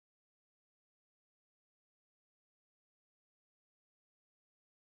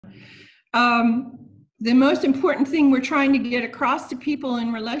The most important thing we're trying to get across to people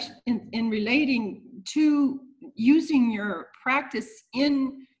in relating to using your practice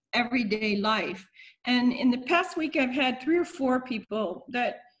in everyday life. And in the past week, I've had 3 or 4 people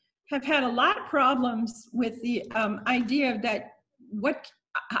that have had a lot of problems with the idea that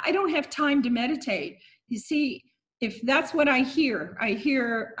I don't have time to meditate. You see, if that's what I hear, I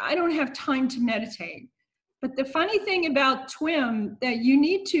don't have time to meditate. But the funny thing about TWIM that you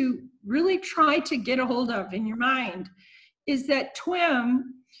need to really try to get a hold of in your mind is that TWIM,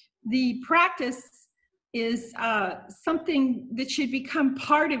 the practice, is something that should become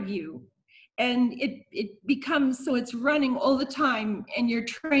part of you. And it becomes, so it's running all the time and you're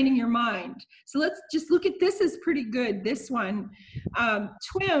training your mind. So let's just look at this as pretty good, this one.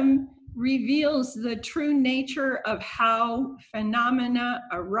 TWIM reveals the true nature of how phenomena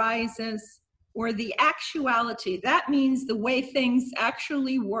arises, or the actuality. That means the way things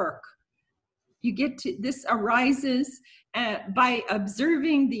actually work. You get to, this arises by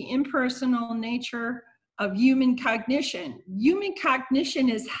observing the impersonal nature of human cognition. Human cognition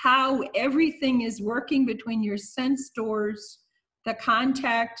is how everything is working between your sense doors, the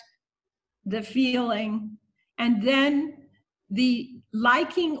contact, the feeling, and then the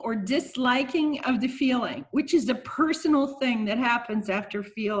liking or disliking of the feeling, which is a personal thing that happens after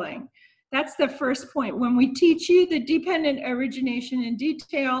feeling. That's the first point. When we teach you the dependent origination in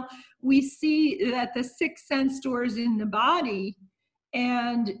detail, we see that the 6 sense doors in the body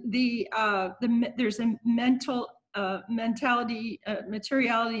and there's a materiality,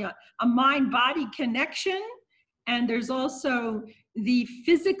 a mind-body connection, and there's also the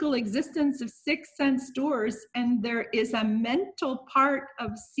physical existence of 6 sense doors, and there is a mental part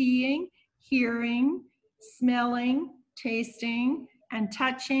of seeing, hearing, smelling, tasting, and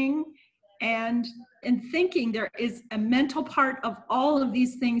touching, and thinking. There is a mental part of all of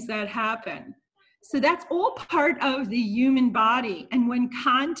these things that happen. So that's all part of the human body. And when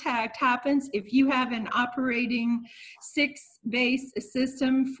contact happens, if you have an operating 6-base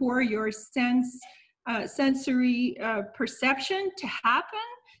system for your sensory perception to happen,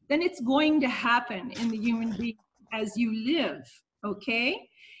 then it's going to happen in the human being as you live, okay?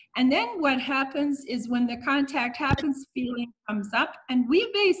 And then what happens is when the contact happens, feeling comes up, and we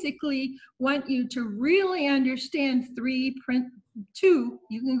basically want you to really understand 2,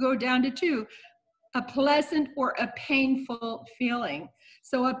 you can go down to 2, a pleasant or a painful feeling.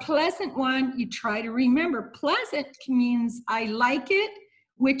 So a pleasant one, you try to remember. Pleasant means I like it,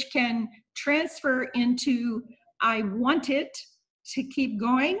 which can transfer into I want it to keep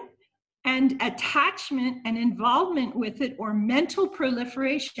going, and attachment and involvement with it, or mental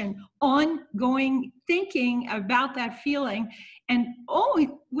proliferation, ongoing thinking about that feeling. And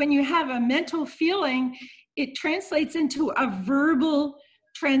when you have a mental feeling, it translates into a verbal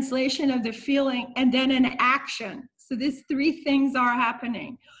translation of the feeling and then an action. So these 3 things are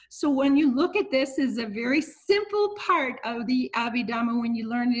happening. So when you look at this as a very simple part of the Abhidhamma, when you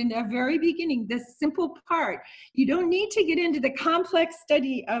learn it in the very beginning, this simple part, you don't need to get into the complex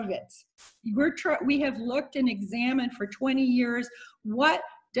study of it. We have looked and examined for 20 years, what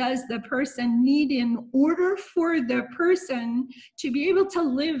does the person need in order for the person to be able to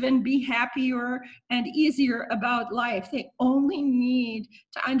live and be happier and easier about life? They only need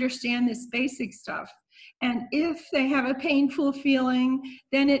to understand this basic stuff. And if they have a painful feeling,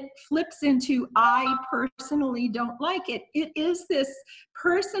 then it flips into I personally don't like it. It is this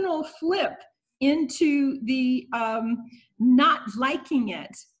personal flip into the not liking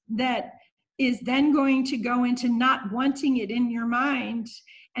it that is then going to go into not wanting it in your mind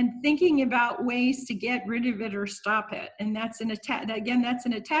and thinking about ways to get rid of it or stop it. And that's again, that's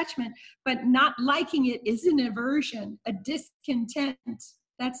an attachment, but not liking it is an aversion, a discontent.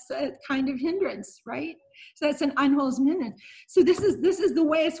 That's a kind of hindrance, right? So that's an unwholesome hindrance. So this is the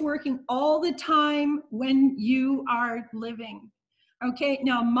way it's working all the time when you are living. Okay,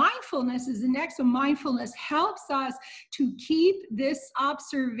 now mindfulness is the next one. Mindfulness helps us to keep this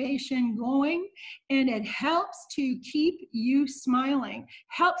observation going, and it helps to keep you smiling,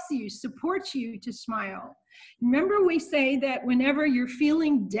 helps you, supports you to smile. Remember, we say that whenever you're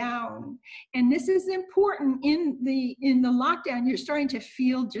feeling down, and this is important in the lockdown, you're starting to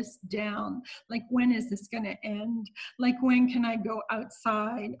feel just down. Like, when is this going to end? Like, when can I go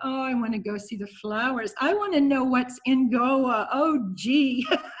outside? Oh, I want to go see the flowers. I want to know what's in Goa. Oh, gee.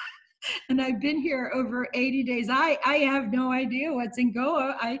 And I've been here over 80 days. I have no idea what's in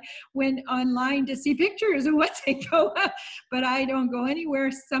Goa. I went online to see pictures of what's in Goa, but I don't go anywhere.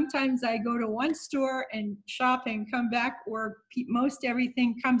 Sometimes I go to one store and shop and come back, or most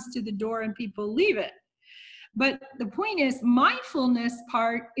everything comes to the door and people leave it. But the point is, mindfulness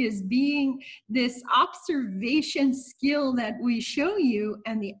part is being this observation skill that we show you,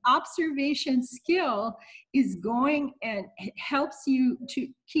 and the observation skill is going and it helps you to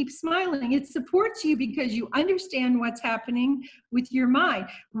keep smiling. It supports you because you understand what's happening with your mind.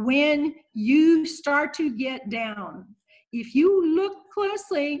 When you start to get down, if you look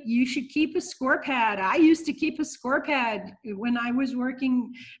closely, you should keep a score pad. I used to keep a score pad when I was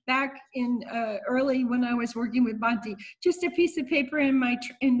working back in early when I was working with Bhante. Just a piece of paper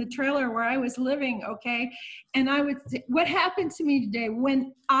in the trailer where I was living, okay? And I would, what happened to me today?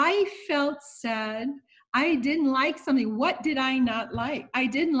 When I felt sad, I didn't like something. What did I not like? I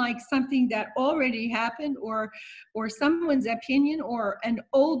didn't like something that already happened, or someone's opinion, or an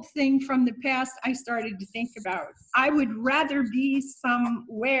old thing from the past I started to think about. I would rather be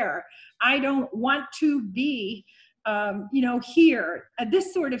somewhere. I don't want to be, here.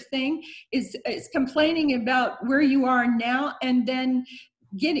 This sort of thing is complaining about where you are now, and then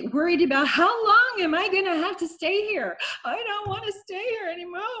getting worried about how long am I going to have to stay here? I don't want to stay here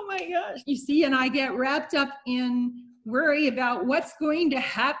anymore. Oh my gosh. You see, and I get wrapped up in worry about what's going to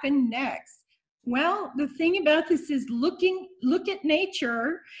happen next. Well, the thing about this is look at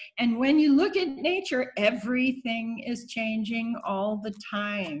nature. And when you look at nature, everything is changing all the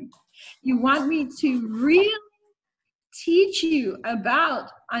time. You want me to really teach you about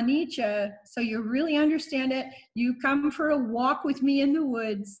anicca so you really understand it. You come for a walk with me in the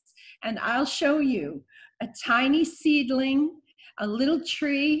woods and I'll show you a tiny seedling, a little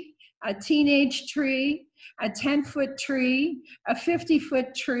tree, a teenage tree, a 10-foot tree, a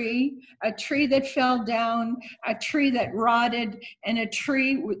 50-foot tree, a tree that fell down, a tree that rotted, and a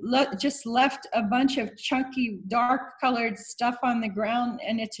tree just left a bunch of chunky, dark-colored stuff on the ground,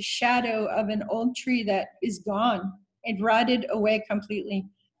 and it's a shadow of an old tree that is gone. It rotted away completely.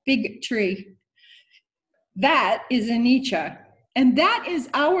 Big tree. That is anicca. And that is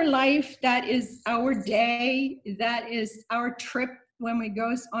our life. That is our day. That is our trip when we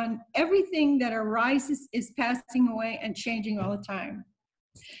go on. Everything that arises is passing away and changing all the time.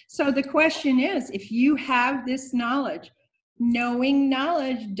 So the question is, if you have this knowledge, knowing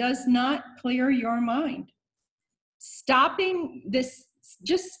knowledge does not clear your mind.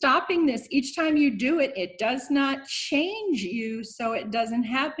 Just stopping this each time you do it, it does not change you, so it doesn't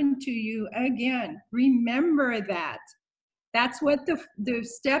happen to you again. Remember that. That's what the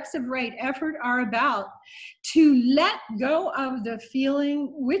steps of right effort are about. To let go of the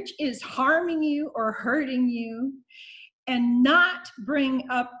feeling which is harming you or hurting you, and not bring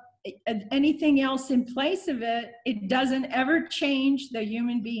up anything else in place of it. It doesn't ever change the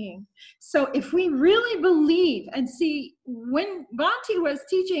human being. So if we really believe, and see, when Bhante was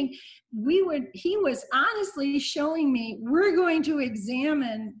teaching, he was honestly showing me, we're going to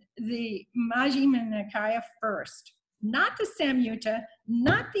examine the Majjhima Nikaya first, not the Samyutta,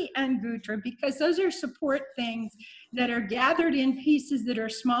 not the Anguttara, because those are support things that are gathered in pieces that are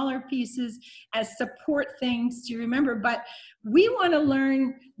smaller pieces as support things to remember. But we want to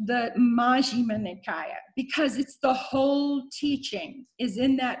learn the Majjhima Nikaya because it's the whole teaching is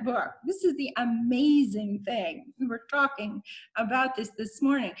in that book. This is the amazing thing. We were talking about this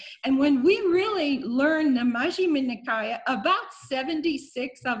morning. And when we really learn the Majjhima Nikaya, about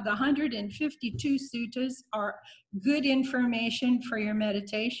 76 of the 152 suttas are good information for your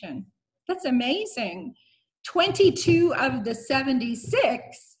meditation. That's amazing. 22 of the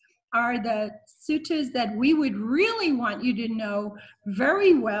 76 are the suttas that we would really want you to know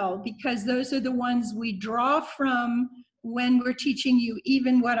very well, because those are the ones we draw from when we're teaching you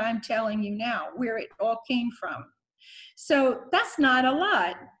even what I'm telling you now, where it all came from. So that's not a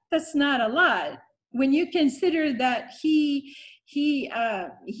lot. That's not a lot. When you consider that he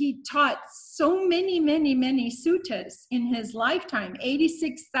taught so many suttas in his lifetime,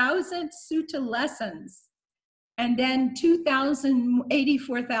 86,000 sutta lessons, and then 2,000,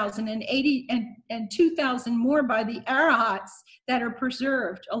 84,000, and 2,000 more by the arahats that are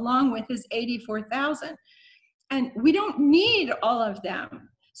preserved, along with his 84,000. And we don't need all of them.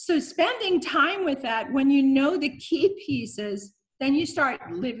 So spending time with that, when you know the key pieces, then you start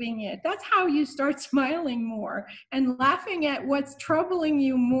living it. That's how you start smiling more and laughing at what's troubling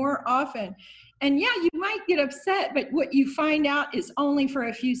you more often. And yeah, you might get upset, but what you find out is only for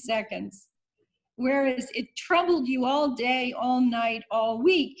a few seconds. Whereas it troubled you all day, all night, all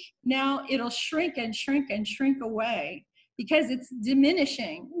week, now it'll shrink and shrink and shrink away because it's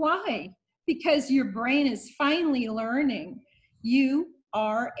diminishing. Why? Because your brain is finally learning you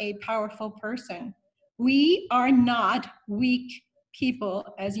are a powerful person. We are not weak people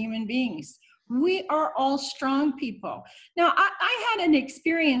as human beings. We are all strong people. Now, I had an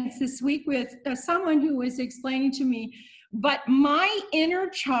experience this week with someone who was explaining to me, but my inner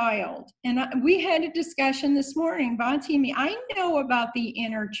child, and we had a discussion this morning, Bhante and me, I know about the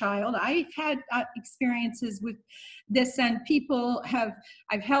inner child. I've had experiences with this, and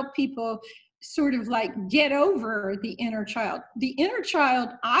I've helped people sort of like get over the inner child. The inner child,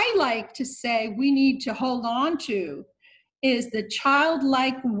 I like to say we need to hold on to, is the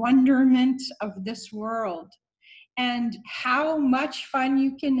childlike wonderment of this world, and how much fun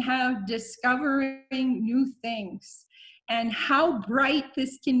you can have discovering new things, and how bright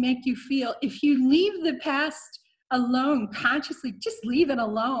this can make you feel. If you leave the past alone consciously, just leave it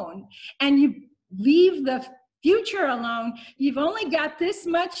alone, and you leave the future alone, you've only got this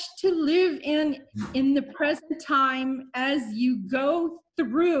much to live in the present time as you go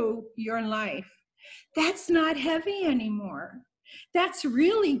through your life. That's not heavy anymore. That's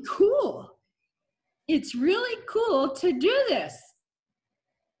really cool. It's really cool to do this.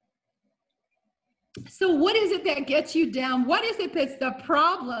 So what is it that gets you down? What is it that's the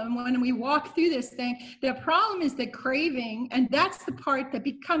problem when we walk through this thing? The problem is the craving, and that's the part that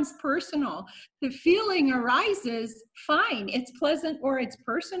becomes personal. The feeling arises, fine, it's pleasant or it's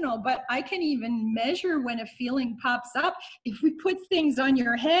personal, but I can even measure when a feeling pops up. If we put things on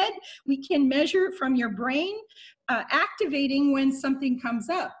your head, we can measure from your brain activating when something comes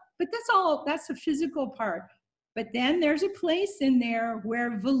up. But that's a physical part. But then there's a place in there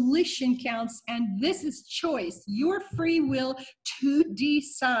where volition counts, and this is choice, your free will to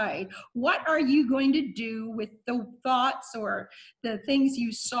decide. What are you going to do with the thoughts or the things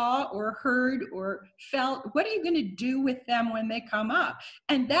you saw or heard or felt? What are you going to do with them when they come up?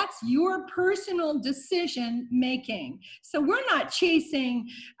 And that's your personal decision making. So we're not chasing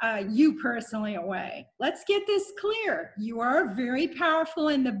you personally away. Let's get this clear. You are very powerful,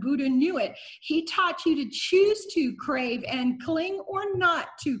 and the Buddha knew it. He taught you to choose to crave and cling or not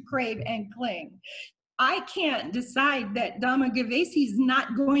to crave and cling. I can't decide that Dhamma Gavesi is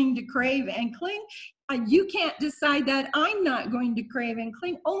not going to crave and cling. You can't decide that I'm not going to crave and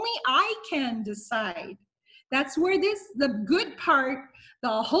cling. Only I can decide. That's where the good part, the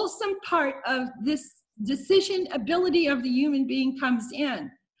wholesome part of this decision ability of the human being comes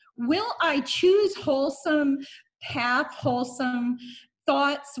in. Will I choose wholesome path, wholesome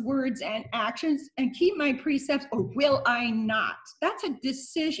thoughts, words, and actions, and keep my precepts, or will I not? That's a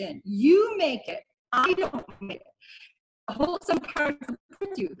decision. You make it. I don't make it. The wholesome part of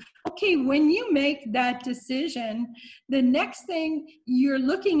you. Okay, when you make that decision, the next thing you're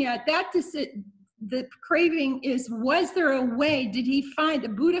looking at, the craving is, was there a way? Did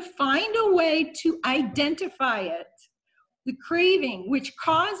the Buddha find a way to identify it? The craving, which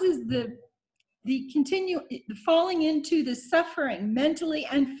causes the falling into the suffering mentally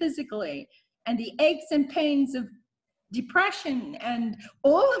and physically, and the aches and pains of depression and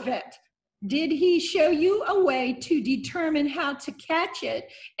all of it. Did he show you a way to determine how to catch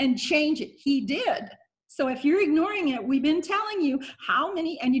it and change it? He did. So if you're ignoring it, we've been telling you how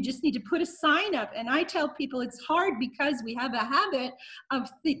many, and you just need to put a sign up. And I tell people it's hard because we have a habit of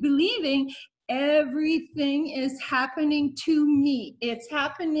believing everything is happening to me. It's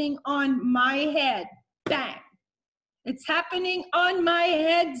happening on my head. Bang. It's happening on my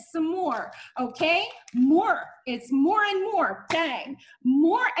head some more. Okay? More. It's more and more. Bang.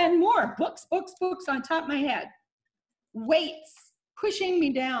 More and more. Books, books, books on top of my head. Weights pushing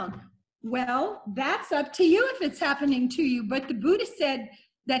me down. Well, that's up to you if it's happening to you. But the Buddha said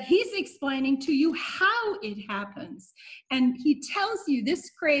that he's explaining to you how it happens. And he tells you this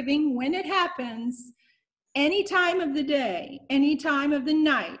craving, when it happens, any time of the day, any time of the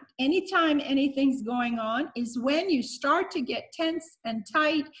night, anytime anything's going on, is when you start to get tense and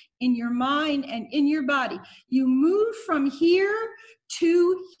tight in your mind and in your body. You move from here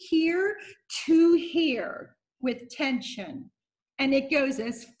to here to here with tension. And it goes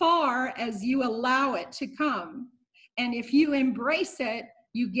as far as you allow it to come. And if you embrace it,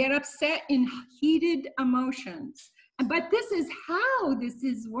 you get upset in heated emotions. But this is how this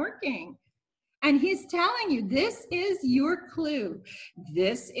is working. And he's telling you, this is your clue.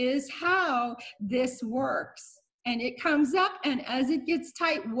 This is how this works. And it comes up, and as it gets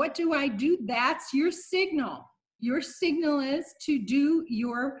tight, what do I do? That's your signal. Your signal is to do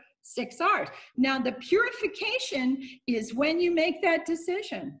your 6 R's. Now, the purification is when you make that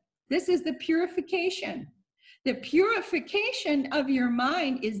decision. This is the purification. The purification of your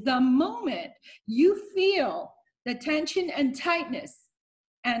mind is the moment you feel the tension and tightness.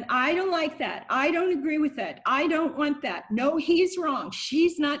 And I don't like that. I don't agree with that. I don't want that. No, he's wrong.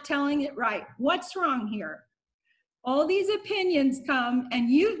 She's not telling it right. What's wrong here? All these opinions come, and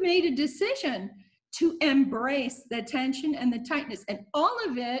you've made a decision to embrace the tension and the tightness. And all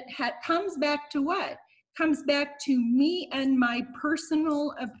of it comes back to what? Comes back to me and my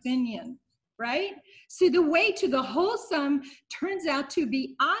personal opinion, right? So the way to the wholesome turns out to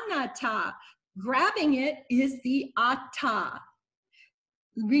be anatta. Grabbing it is the atta.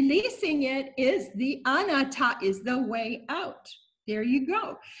 Releasing it is the anatta, is the way out. There you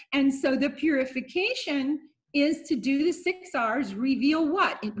go. And so the purification is to do the 6 R's, reveal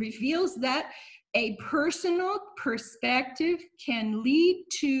what? It reveals that a personal perspective can lead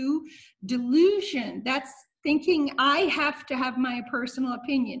to delusion. That's thinking I have to have my personal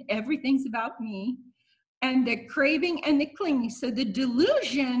opinion. Everything's about me. And the craving and the clinging. So the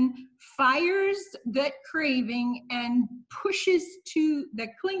delusion fires that craving and pushes to the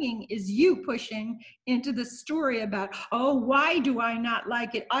clinging, is you pushing into the story about, oh, why do I not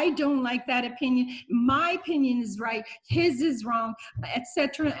like it? I don't like that opinion. My opinion is right. His is wrong,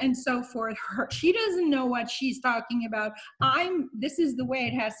 etc. and so forth. She doesn't know what she's talking about. This is the way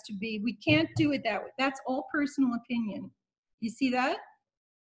it has to be. We can't do it that way. That's all personal opinion. You see that?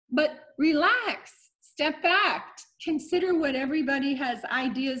 But relax. Step back, consider what everybody has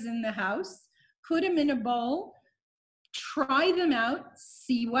ideas in the house, put them in a bowl, try them out,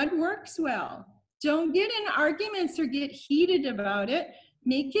 see what works well. Don't get in arguments or get heated about it.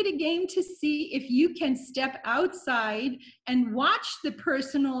 Make it a game to see if you can step outside and watch the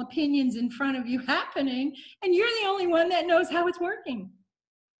personal opinions in front of you happening, and you're the only one that knows how it's working.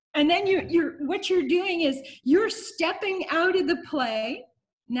 And then what you're doing is you're stepping out of the play.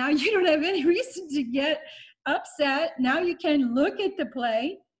 Now you don't have any reason to get upset. Now you can look at the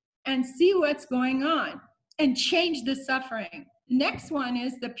play and see what's going on and change the suffering. Next one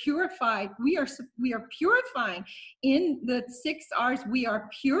is the purified. We are purifying in the 6 R's. We are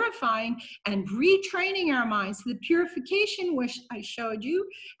purifying and retraining our minds. The purification, which I showed you,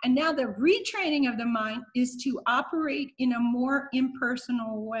 and now the retraining of the mind is to operate in a more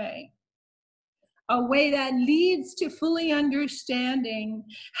impersonal way. A way that leads to fully understanding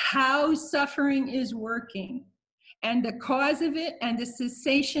how suffering is working and the cause of it and the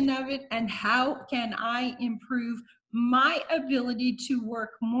cessation of it, and how can I improve my ability to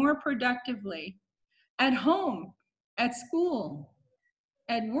work more productively at home, at school,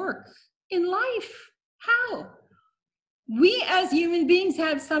 at work, in life. How? We as human beings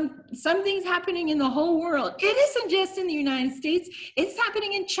have some things happening in the whole world. It isn't just in the United States. It's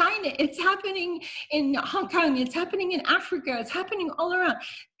happening in China. It's happening in Hong Kong. It's happening in Africa. It's happening all around.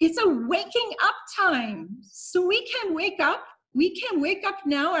 It's a waking up time. So we can wake up. We can wake up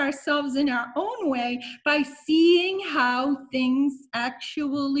now ourselves in our own way by seeing how things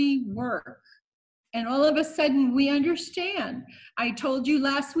actually work. And all of a sudden we understand. I told you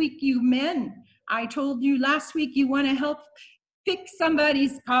last week, you men, I told you last week you want to help fix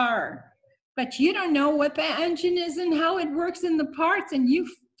somebody's car, but you don't know what the engine is and how it works in the parts, and you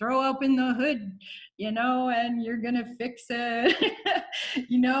throw open the hood, you know, and you're going to fix it,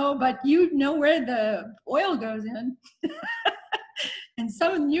 you know, but you know where the oil goes in. And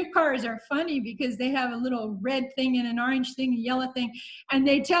some new cars are funny because they have a little red thing and an orange thing, a yellow thing. And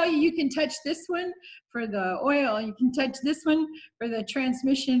they tell you, you can touch this one for the oil. You can touch this one for the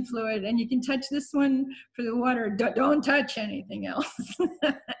transmission fluid. And you can touch this one for the water. Don't touch anything else.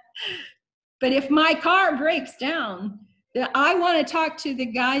 But if my car breaks down, I want to talk to the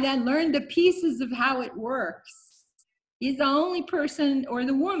guy that learned the pieces of how it works. He's the only person, or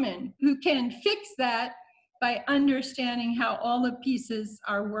the woman, who can fix that by understanding how all the pieces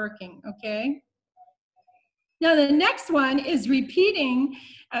are working, okay? Now the next one is repeating.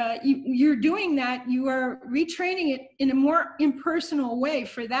 You're doing that, you are retraining it in a more impersonal way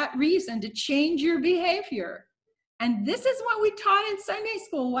for that reason, to change your behavior. And this is what we taught in Sunday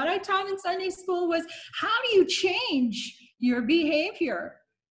school. What I taught in Sunday school was, how do you change your behavior?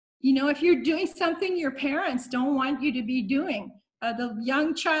 You know, if you're doing something your parents don't want you to be doing, the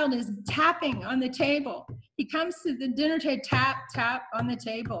young child is tapping on the table. He comes to the dinner table, tap, tap on the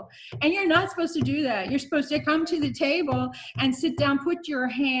table. And you're not supposed to do that. You're supposed to come to the table and sit down, put your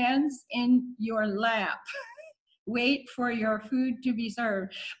hands in your lap. Wait for your food to be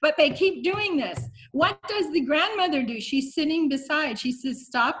served. But they keep doing this. What does the grandmother do? She's sitting beside. She says,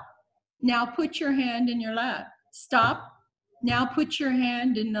 stop. Now put your hand in your lap. Stop. Now put your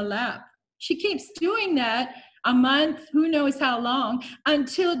hand in the lap. She keeps doing that a month, who knows how long,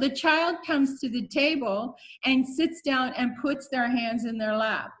 until the child comes to the table and sits down and puts their hands in their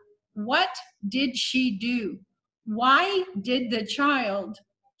lap. What did she do? Why did the child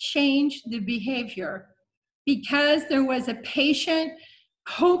change the behavior? Because there was a patient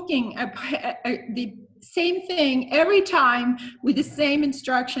poking, the same thing every time with the same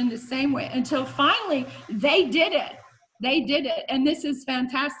instruction, the same way, until finally they did it. They did it. And this is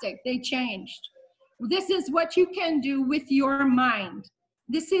fantastic. They changed. This is what you can do with your mind.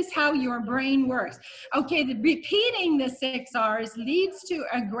 This is how your brain works. Okay, repeating the 6 R's leads to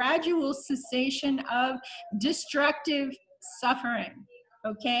a gradual cessation of destructive suffering.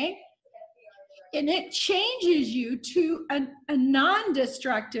 Okay? And it changes you to a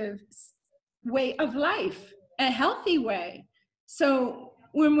non-destructive way of life, a healthy way. So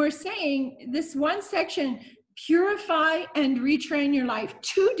when we're saying this one section, purify and retrain your life,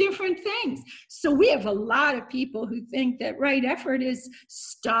 2 different things. So we have a lot of people who think that right effort is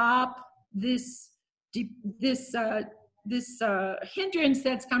stop this hindrance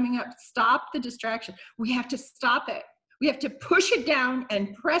that's coming up, stop the distraction. We have to stop it. We have to push it down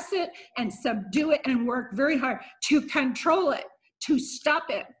and press it and subdue it and work very hard to control it, to stop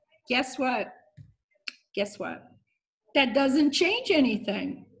it. Guess what? Guess what? That doesn't change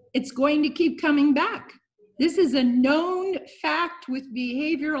anything. It's going to keep coming back. This is a known fact with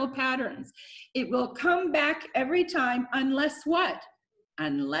behavioral patterns. It will come back every time unless what?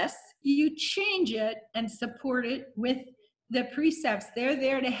 Unless you change it and support it with the precepts. They're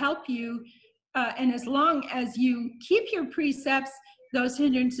there to help you. And as long as you keep your precepts, those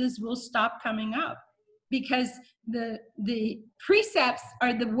hindrances will stop coming up, because the precepts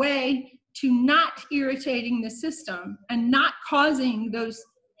are the way to not irritating the system and not causing those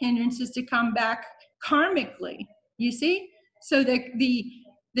hindrances to come back karmically, you see? So the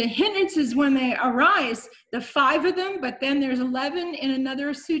hindrances, when they arise, the 5 of them, but then there's 11 in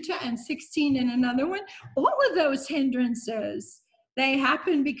another sutta and 16 in another one, all of those hindrances, they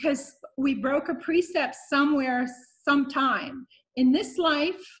happen because we broke a precept somewhere, sometime. In this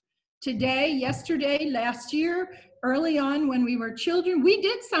life, today, yesterday, last year, early on when we were children, we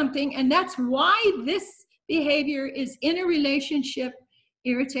did something, and that's why this behavior is in a relationship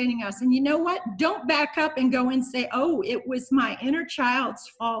irritating us. And you know what? Don't back up and go and say, oh, it was my inner child's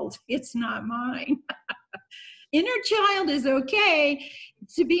fault. It's not mine. Inner child is okay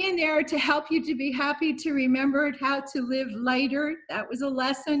to be in there to help you to be happy, to remember how to live lighter. That was a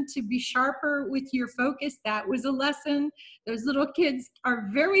lesson. To be sharper with your focus. That was a lesson. Those little kids are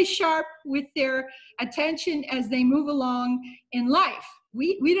very sharp with their attention as they move along in life.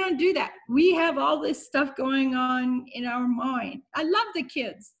 We don't do that. We have all this stuff going on in our mind. I love the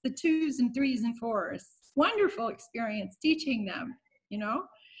kids, the 2s and 3s and 4s. Wonderful experience teaching them, you know.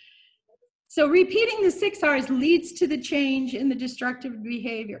 So repeating the 6 R's leads to the change in the destructive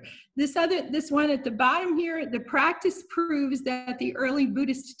behavior. This one at the bottom here, the practice proves that the early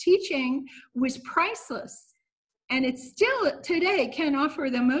Buddhist teaching was priceless. And it still today can offer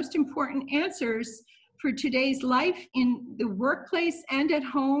the most important answers for today's life in the workplace and at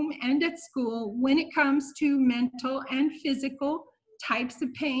home and at school when it comes to mental and physical types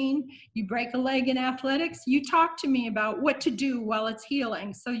of pain. You break a leg in athletics, you talk to me about what to do while it's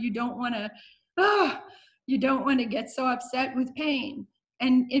healing. So you don't want to get so upset with pain.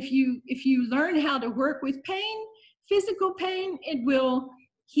 And if you learn how to work with pain, physical pain, it will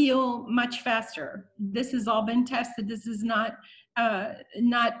heal much faster. This has all been tested. This is not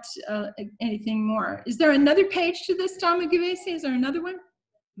anything more. Is there another page to this, Dhamma? Is there another one?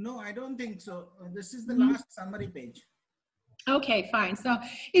 No, I don't think so. This is the last summary page. Okay, fine. So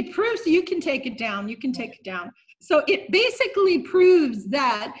it proves, you can take it down. You can take it down. So it basically proves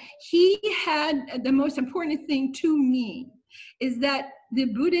that he had, the most important thing to me is that the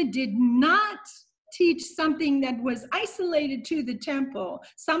Buddha did not teach something that was isolated to the temple,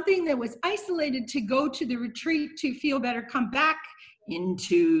 something that was isolated to go to the retreat to feel better, come back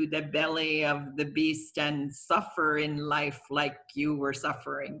into the belly of the beast and suffer in life like you were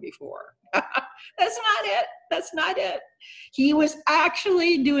suffering before. That's not it. That's not it. He was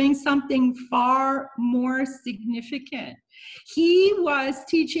actually doing something far more significant. He was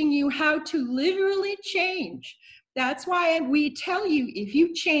teaching you how to literally change. That's why we tell you, if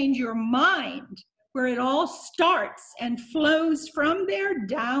you change your mind, where it all starts and flows from there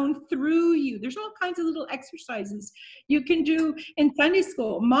down through you. There's all kinds of little exercises you can do in Sunday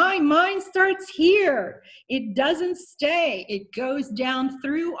school. My mind starts here. It doesn't stay. It goes down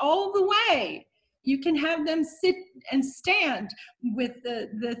through all the way. You can have them sit and stand with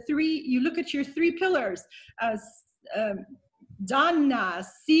the 3, you look at your 3 pillars, Dana,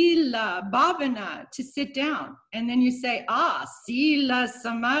 Sila, Bhavana, to sit down. And then you say, Sila,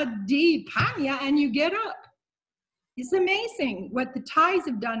 Samadhi, Panya, and you get up. It's amazing what the Thais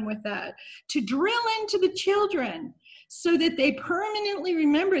have done with that. To drill into the children so that they permanently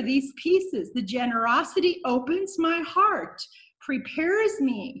remember these pieces. The generosity opens my heart, prepares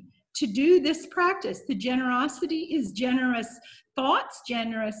me to do this practice. The generosity is generous thoughts,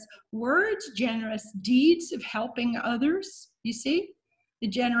 generous words, generous deeds of helping others. You see the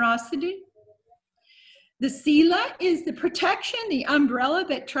generosity. The sila is the protection, the umbrella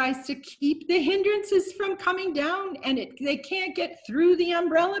that tries to keep the hindrances from coming down, and they can't get through the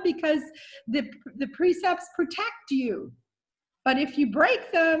umbrella because the precepts protect you. But if you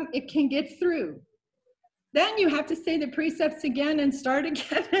break them, it can get through. Then you have to say the precepts again and start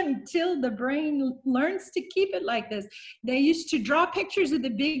again until the brain learns to keep it like this. They used to draw pictures of the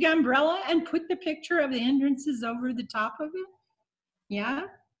big umbrella and put the picture of the hindrances over the top of it. Yeah.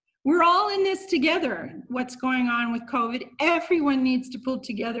 We're all in this together, what's going on with COVID. Everyone needs to pull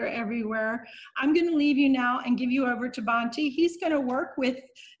together everywhere. I'm going to leave you now and give you over to Bhante. He's going to work with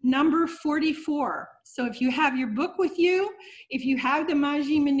number 44. So if you have your book with you, if you have the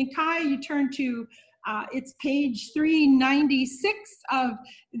Majjhima Nikaya, you turn to, it's page 396 of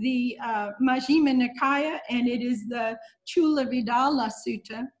the Majjhima Nikaya, and it is the Chula Vidala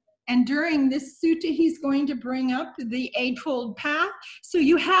Sutta. And during this sutta, he's going to bring up the Eightfold Path. So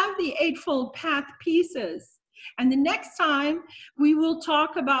you have the Eightfold Path pieces. And the next time we will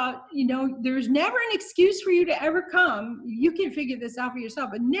talk about, you know, there's never an excuse for you to ever come. You can figure this out for yourself,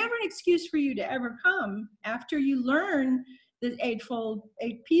 but never an excuse for you to ever come after you learn the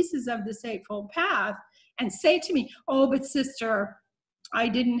eight pieces of this Eightfold Path and say to me, oh, but sister, I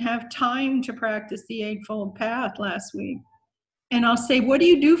didn't have time to practice the Eightfold Path last week. And I'll say, what do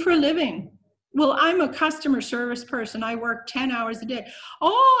you do for a living? Well, I'm a customer service person. I work 10 hours a day.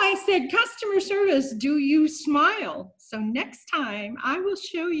 Oh, I said, customer service, do you smile? So next time I will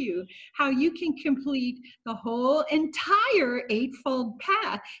show you how you can complete the whole entire Eightfold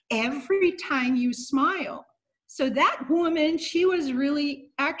Path every time you smile. So that woman, she was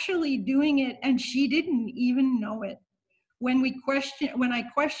really actually doing it and she didn't even know it. When I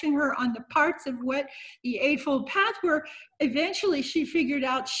questioned her on the parts of what the Eightfold Path were, eventually she figured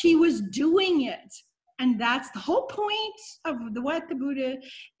out she was doing it. And that's the whole point of what the Buddha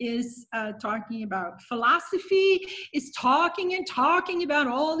is talking about. Philosophy is talking and talking about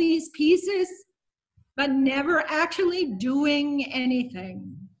all these pieces, but never actually doing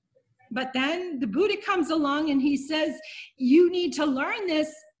anything. But then the Buddha comes along and he says, you need to learn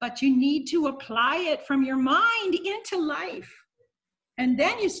this, but you need to apply it from your mind into life. And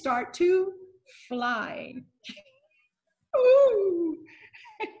then you start to fly. Ooh.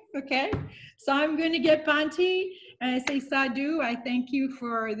 Okay, so I'm going to get Bhante, and I say sadhu. I thank you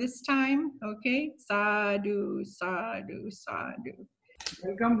for this time. Okay, sadhu, sadhu, sadhu.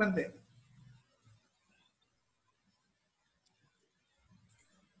 Welcome, Bhante.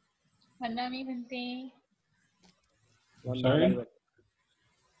 Vandami Bhante. Sorry?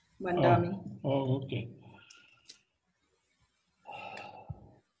 Vandami. Oh, okay.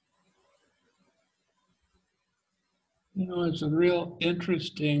 You know, it's a real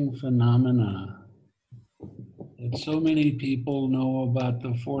interesting phenomena that so many people know about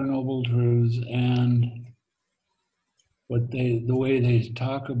the Four Noble Truths, and the way they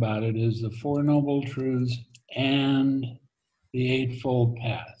talk about it is the Four Noble Truths and the Eightfold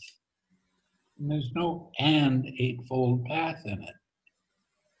Path. And there's no and Eightfold Path in it.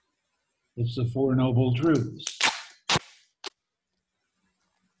 It's the Four Noble Truths.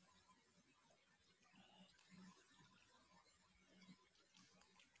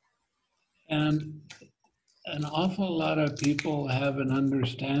 And an awful lot of people have an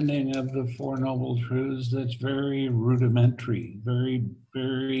understanding of the Four Noble Truths that's very rudimentary, very,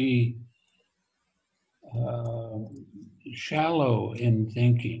 very shallow in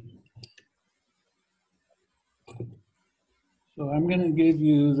thinking. So I'm going to give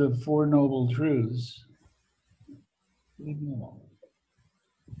you the Four Noble Truths.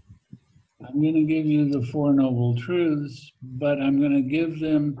 I'm going to give you the Four Noble Truths, but I'm going to give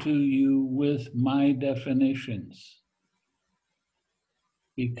them to you with my definitions,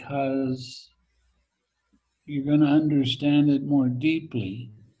 because you're going to understand it more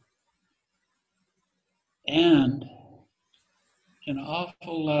deeply. And an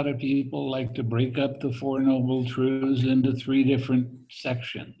awful lot of people like to break up the Four Noble Truths into three different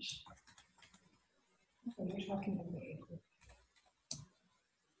sections.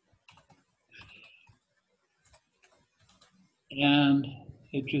 And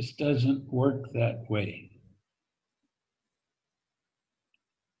it just doesn't work that way.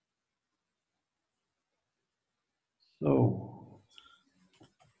 So,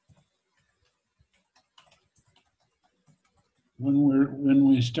 when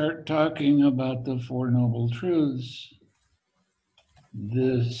we start talking about the Four Noble Truths,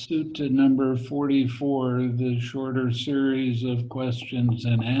 The sutta number 44, the shorter series of questions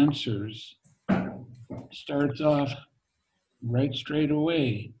and answers, starts off right straight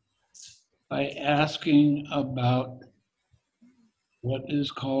away by asking about what is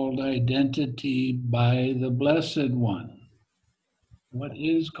called identity by the Blessed One. What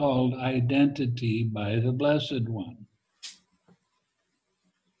is called identity by the Blessed One?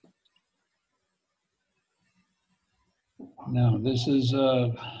 Now, this is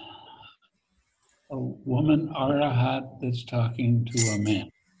a woman arahat that's talking to a man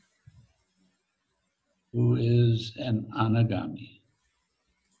who is an anagami.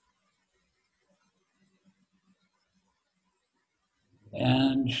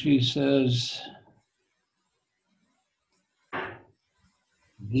 And she says,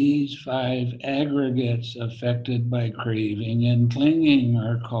 these 5 aggregates affected by craving and clinging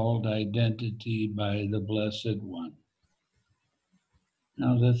are called identity by the Blessed One.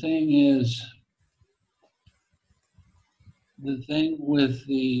 Now, the thing with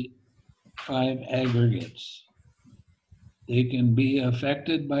the 5 aggregates, they can be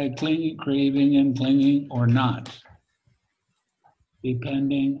affected by clinging, craving and clinging or not,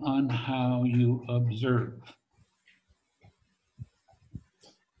 depending on how you observe.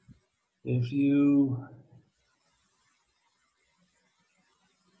 If you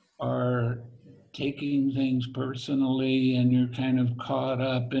are taking things personally and you're kind of caught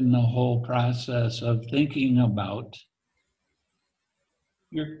up in the whole process of thinking about,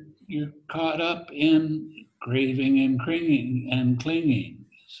 you're caught up in craving and clinging.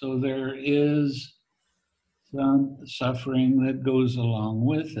 So there is some suffering that goes along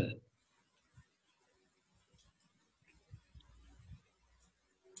with it.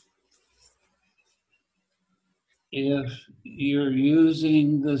 If you're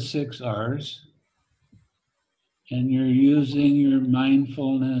using the 6 R's and you're using your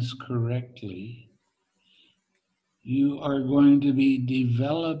mindfulness correctly, you are going to be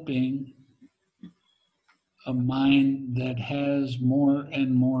developing a mind that has more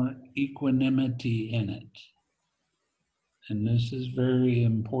and more equanimity in it. And this is very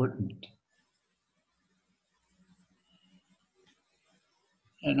important.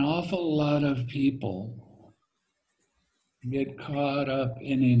 An awful lot of people get caught up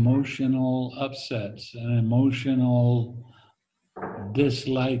in emotional upsets and emotional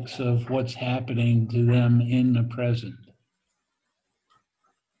dislikes of what's happening to them in the present.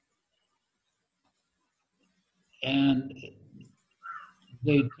 And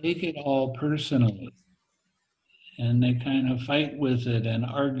they take it all personally, and they kind of fight with it and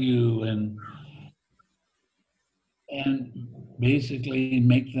argue and basically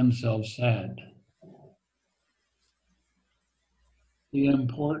make themselves sad. The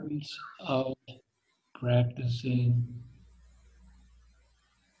importance of practicing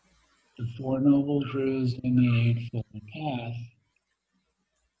the 4 Noble Truths and the Eightfold Path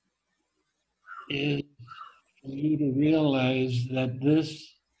is for you to realize that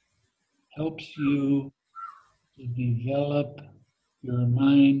this helps you to develop your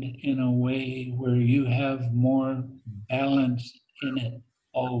mind in a way where you have more balance in it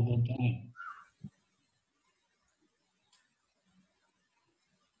all the time.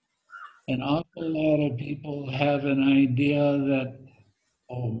 An awful lot of people have an idea that,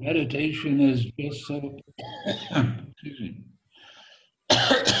 oh, meditation is just so, excuse me.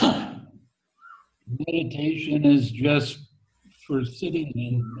 Meditation is just for sitting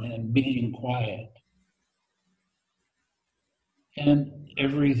and being quiet. And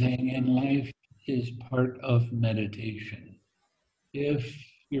everything in life is part of meditation, if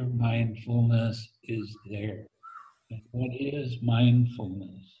your mindfulness is there. And what is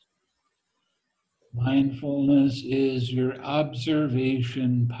mindfulness? Mindfulness is your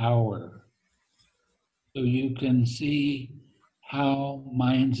observation power. So you can see how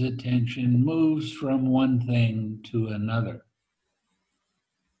mind's attention moves from one thing to another.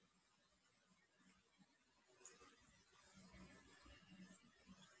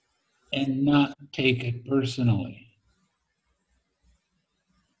 And not take it personally.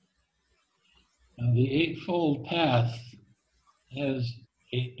 Now, the Eightfold Path has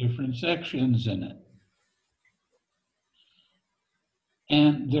 8 different sections in it.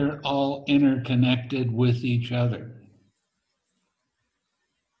 And they're all interconnected with each other.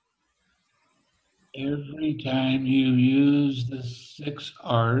 Every time you use the 6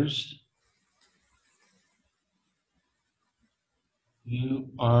 R's, you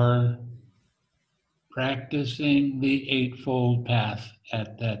are practicing the Eightfold Path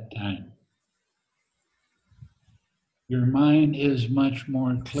at that time. Your mind is much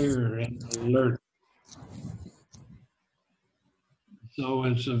more clear and alert. So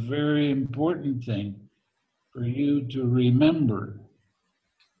it's a very important thing for you to remember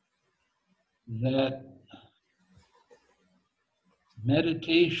that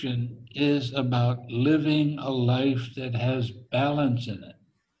meditation is about living a life that has balance in it,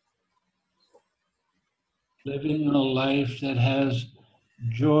 living a life that has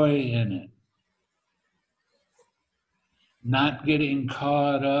joy in it, not getting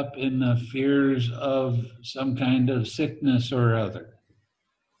caught up in the fears of some kind of sickness or other.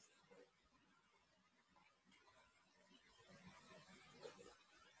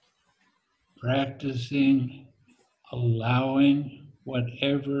 Practicing allowing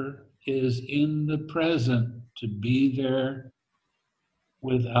whatever is in the present to be there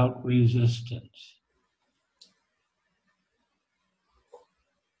without resistance.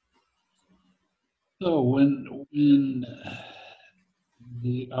 So when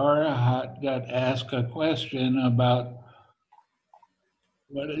the Arahat got asked a question about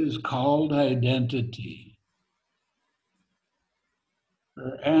what is called identity,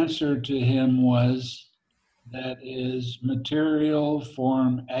 her answer to him was, that is material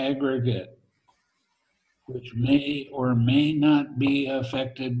form aggregate, which may or may not be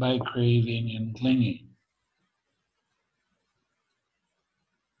affected by craving and clinging.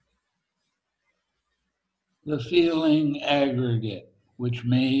 The feeling aggregate, which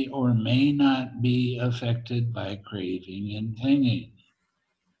may or may not be affected by craving and clinging.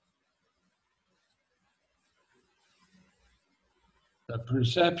 The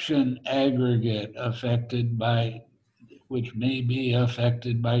perception aggregate affected by, which may be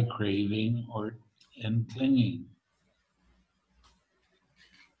affected by craving and clinging.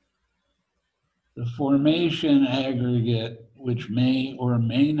 The formation aggregate, which may or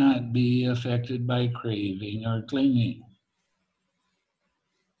may not be affected by craving or clinging.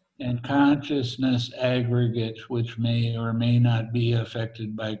 And consciousness aggregates, which may or may not be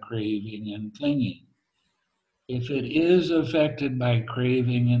affected by craving and clinging. If it is affected by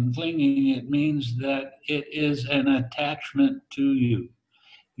craving and clinging, it means that it is an attachment to you.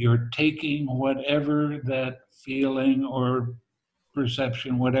 You're taking whatever that feeling or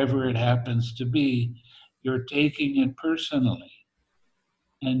perception, whatever it happens to be, you're taking it personally.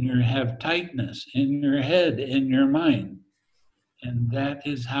 And you have tightness in your head, in your mind. And that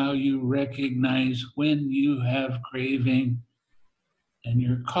is how you recognize when you have craving and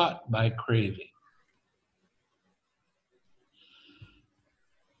you're caught by craving.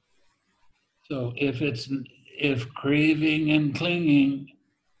 So if craving and clinging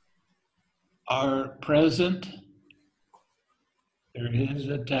are present, there is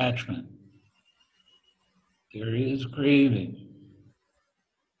attachment. There is craving.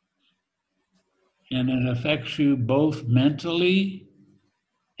 And it affects you both mentally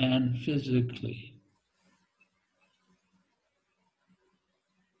and physically.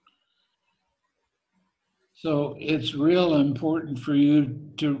 So it's real important for you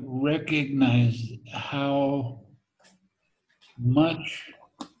to recognize how much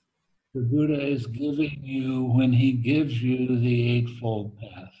the Buddha is giving you when he gives you the Eightfold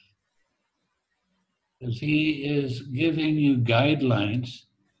Path. Because he is giving you guidelines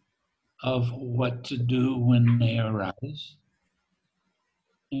of what to do when they arise.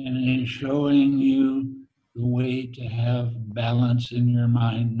 And he's showing you the way to have balance in your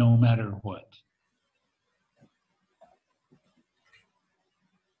mind no matter what.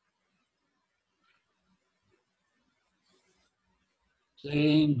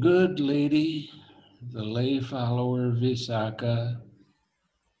 Saying, "Good lady," the lay follower Visakha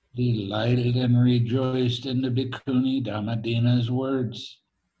delighted and rejoiced in the Bhikkhuni Dhammadina's words.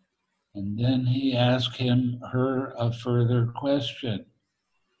 And then he asked her a further question.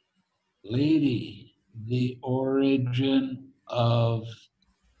 "Lady, the origin of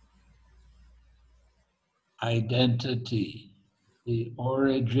identity. The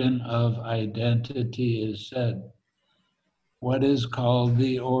origin of identity is said. What is called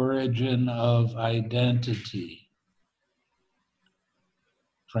the origin of identity?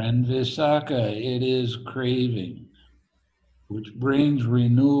 Friend Visakha, it is craving, which brings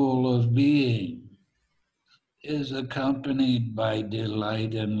renewal of being, is accompanied by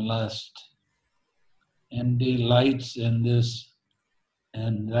delight and lust, and delights in this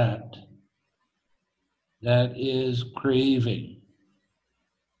and that. That is craving.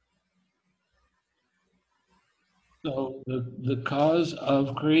 So the cause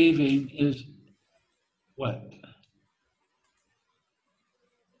of craving is what?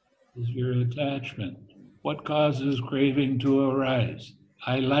 Is your attachment. What causes craving to arise?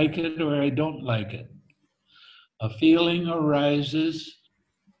 I like it or I don't like it. A feeling arises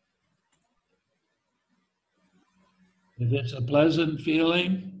If it's a pleasant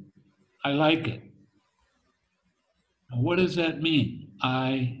feeling, I like it. Now, what does that mean?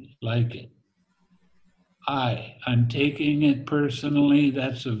 I like it. I'm taking it personally.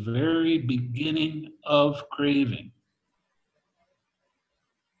 That's the very beginning of craving.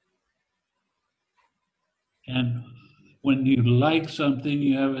 And when you like something,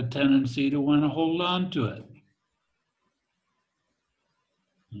 you have a tendency to want to hold on to it.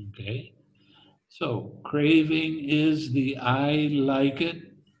 Okay? So craving is the I like it,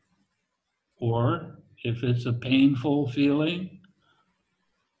 or if it's a painful feeling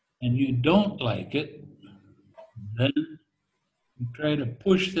and you don't like it, then you try to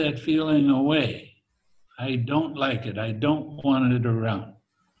push that feeling away. I don't like it. I don't want it around.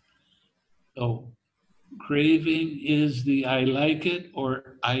 So craving is the I like it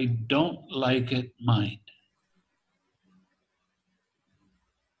or I don't like it mind.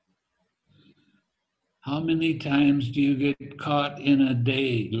 How many times do you get caught in a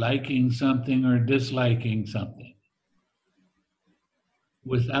day liking something or disliking something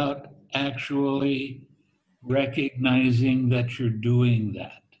without actually recognizing that you're doing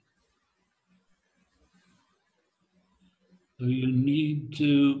that? So you need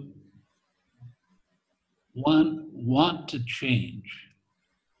to want to change.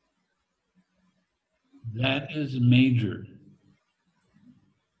 That is major.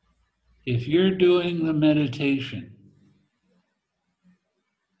 If you're doing the meditation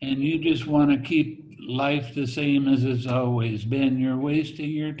and you just want to keep life the same as it's always been, you're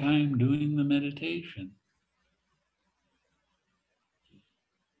wasting your time doing the meditation.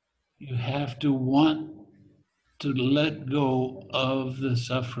 You have to want to let go of the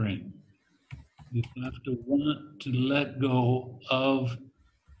suffering. You have to want to let go of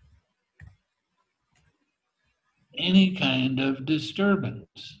any kind of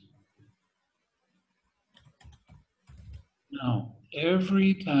disturbance. Now,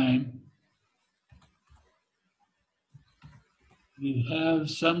 every time you have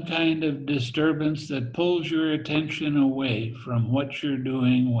some kind of disturbance that pulls your attention away from what you're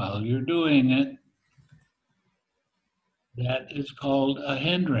doing while you're doing it, that is called a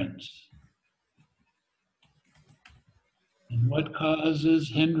hindrance. And what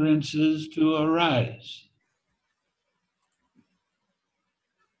causes hindrances to arise?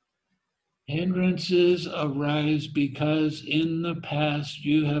 Hindrances arise because in the past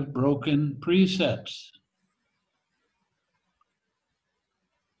you have broken precepts.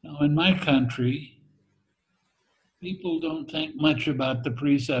 Now, in my country, people don't think much about the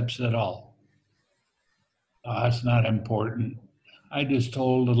precepts at all. Oh, it's not important. I just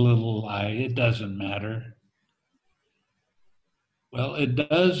told a little lie. It doesn't matter. Well, it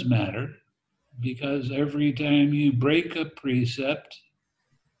does matter because every time you break a precept,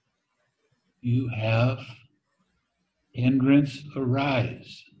 you have hindrance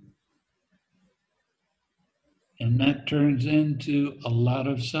arise. And that turns into a lot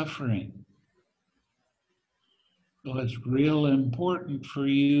of suffering. So it's real important for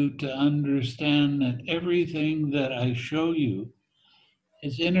you to understand that everything that I show you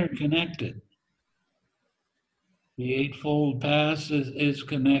is interconnected. The Eightfold Path is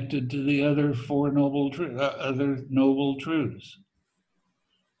connected to the other other noble truths,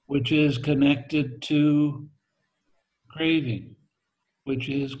 which is connected to craving, which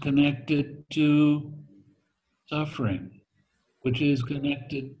is connected to suffering, which is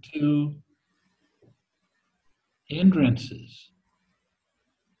connected to hindrances,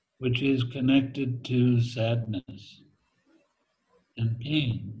 which is connected to sadness and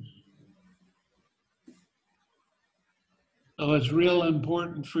pain. So it's real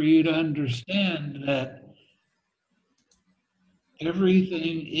important for you to understand that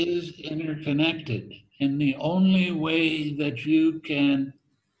everything is interconnected. And the only way that you can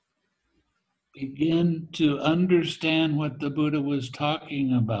begin to understand what the Buddha was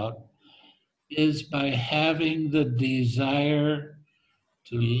talking about is by having the desire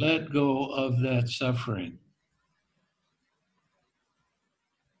to let go of that suffering.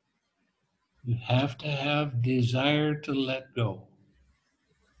 You have to have desire to let go.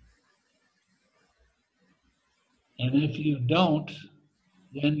 And if you don't,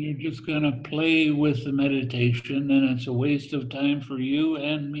 then you're just going to play with the meditation and it's a waste of time for you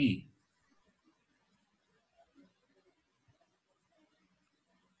and me.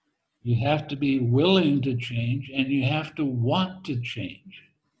 You have to be willing to change and you have to want to change.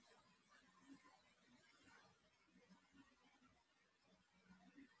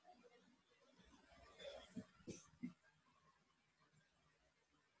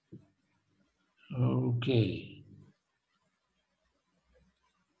 Okay.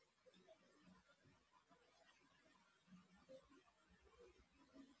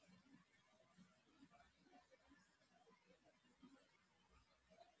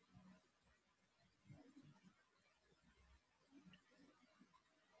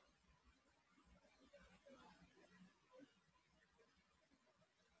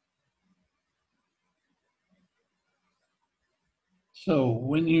 So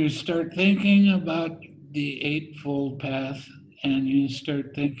when you start thinking about the Eightfold Path and you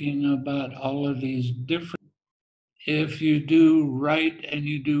start thinking about all of these different, if you do right and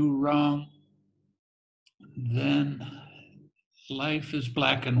you do wrong, then life is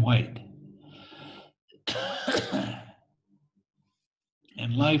black and white.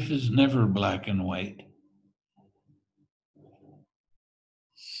 And life is never black and white.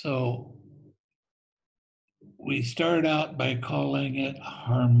 So we start out by calling it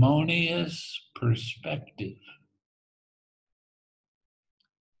harmonious perspective.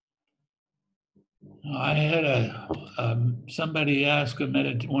 I had somebody ask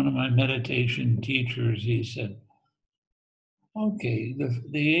one of my meditation teachers, he said, okay,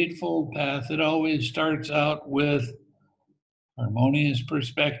 the Eightfold Path, it always starts out with harmonious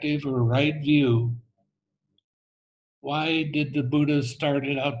perspective or right view. Why did the Buddha start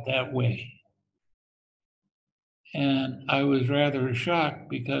it out that way? And I was rather shocked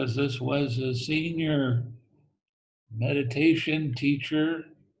because this was a senior meditation teacher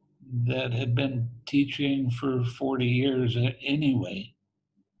that had been teaching for 40 years anyway.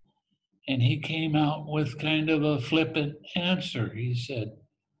 And he came out with kind of a flippant answer. He said,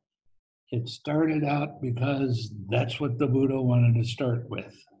 it started out because that's what the Buddha wanted to start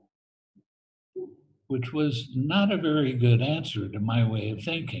with, which was not a very good answer to my way of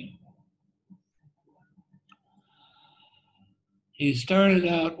thinking. He started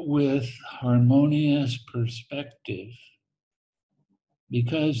out with harmonious perspective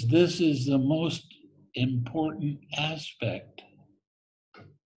because this is the most important aspect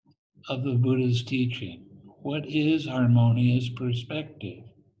of the Buddha's teaching. What is harmonious perspective?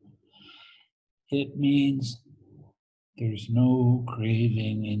 It means there's no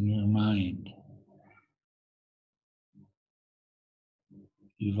craving in your mind.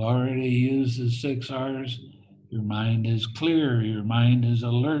 You've already used the 6 R's. Your mind is clear, your mind is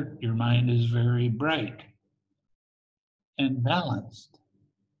alert, your mind is very bright and balanced.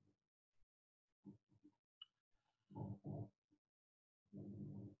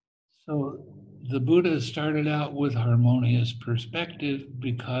 So the Buddha started out with harmonious perspective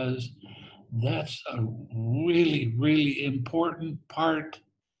because that's a really, really important part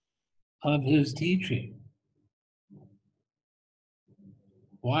of his teaching.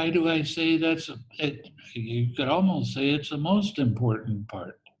 Why do I say you could almost say it's the most important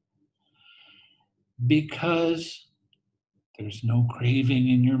part? Because there's no craving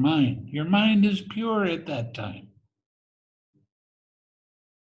in your mind. Your mind is pure at that time.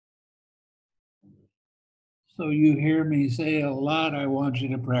 So you hear me say a lot, I want you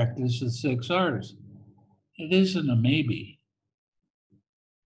to practice the 6 R's. It isn't a maybe.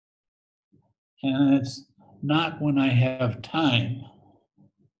 And it's not when I have time.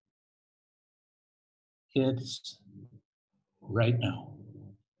 It's right now.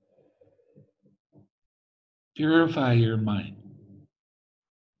 Purify your mind.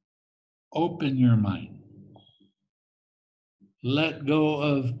 Open your mind. Let go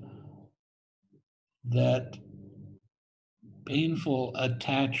of that painful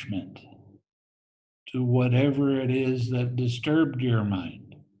attachment to whatever it is that disturbed your mind.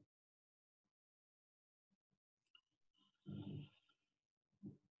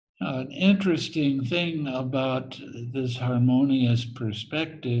 An interesting thing about this harmonious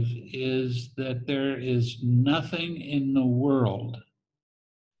perspective is that there is nothing in the world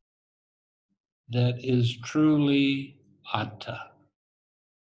that is truly atta.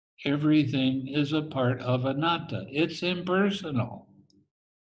 Everything is a part of anatta. It's impersonal.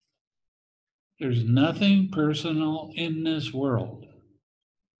 There's nothing personal in this world.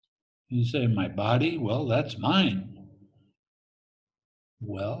 You say, my body? Well, that's mine.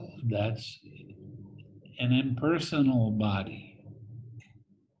 Well, that's an impersonal body.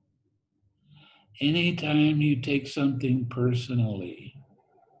 Anytime you take something personally,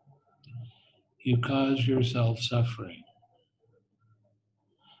 you cause yourself suffering.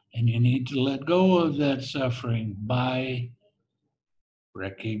 And you need to let go of that suffering by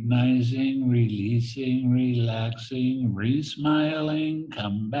recognizing, releasing, relaxing, re-smiling,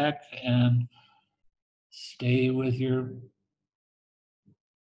 come back and stay with your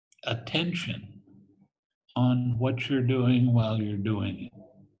attention on what you're doing while you're doing it.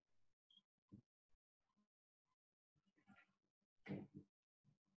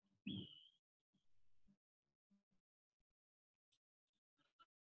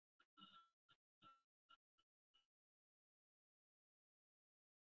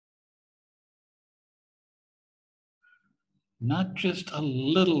 Not just a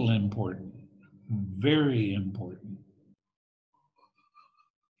little important, very important.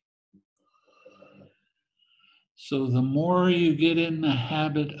 So the more you get in the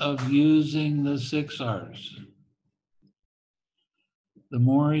habit of using the 6 R's, the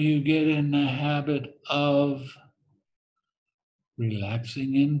more you get in the habit of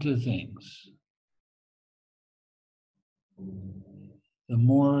relaxing into things, the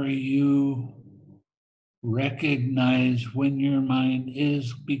more you recognize when your mind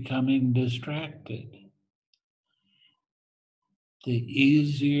is becoming distracted, the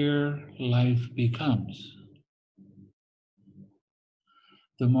easier life becomes.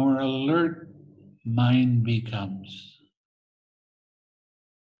 The more alert mind becomes,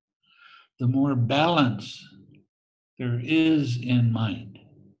 the more balance there is in mind.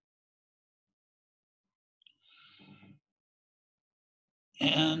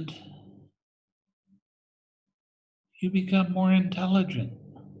 And you become more intelligent.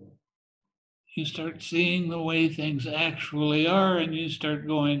 You start seeing the way things actually are, and you start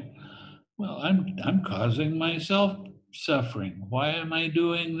going, well, I'm causing myself suffering. Why am I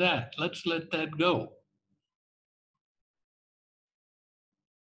doing that? Let's let that go.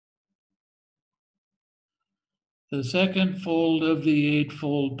 The second fold of the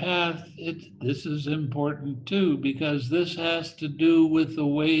Eightfold Path, this is important too, because this has to do with the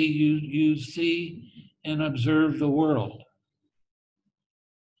way you see and observe the world.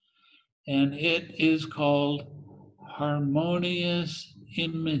 And it is called harmonious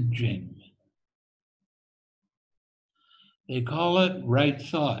imaging. They call it right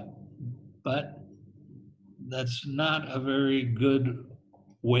thought, but that's not a very good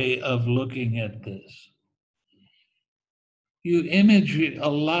way of looking at this. You image a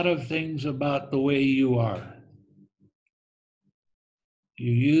lot of things about the way you are.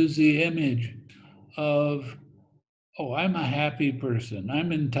 You use the image of, oh, I'm a happy person.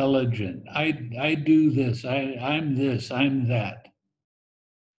 I'm intelligent. I do this. I'm this. I'm that.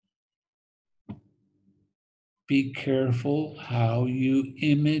 Be careful how you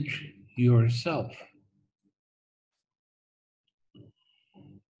image yourself.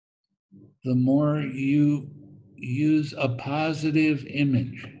 The more you use a positive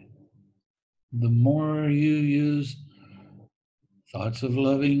image, the more you use thoughts of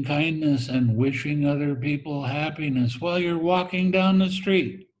loving kindness and wishing other people happiness while you're walking down the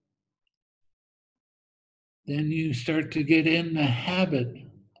street, then you start to get in the habit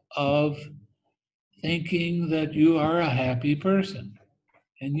of thinking that you are a happy person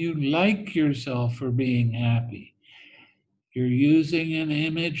and you like yourself for being happy. You're using an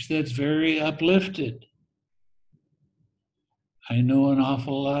image that's very uplifted. I know an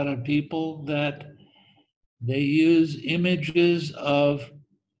awful lot of people that they use images of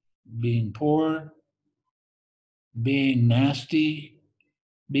being poor, being nasty,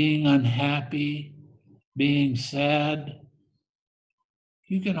 being unhappy, being sad.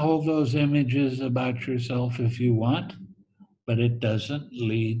 You can hold those images about yourself if you want, but it doesn't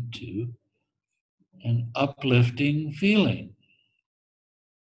lead to an uplifting feeling.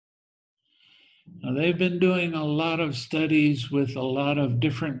 Now, they've been doing a lot of studies with a lot of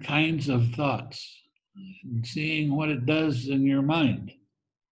different kinds of thoughts and seeing what it does in your mind,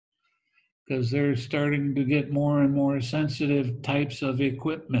 because they're starting to get more and more sensitive types of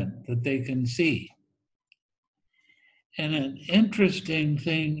equipment that they can see. And an interesting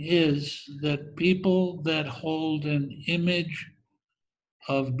thing is that people that hold an image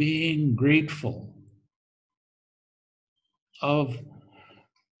of being grateful, of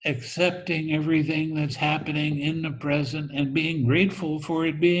accepting everything that's happening in the present and being grateful for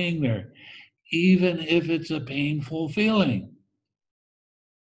it being there, even if it's a painful feeling.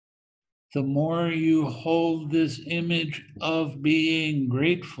 The more you hold this image of being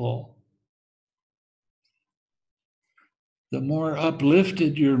grateful, the more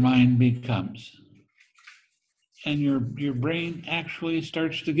uplifted your mind becomes. And your brain actually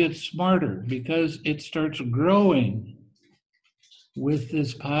starts to get smarter because it starts growing with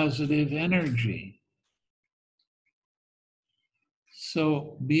this positive energy.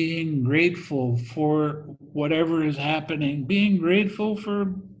 So being grateful for whatever is happening, being grateful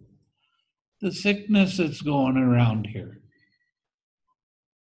for the sickness that's going around here.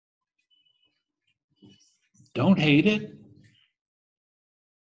 Don't hate it.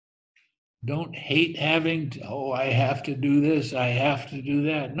 Don't hate having to, oh, I have to do this, I have to do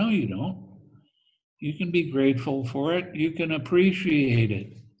that. No, you don't. You can be grateful for it. You can appreciate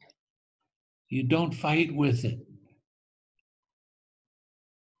it. You don't fight with it.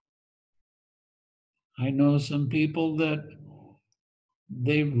 I know some people that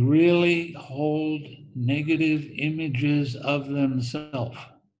they really hold negative images of themselves.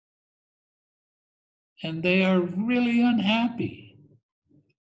 And they are really unhappy.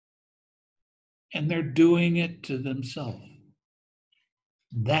 and they're doing it to themselves.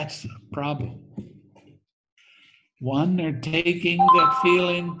 That's the problem. One, they're taking that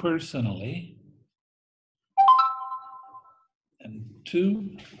feeling personally. And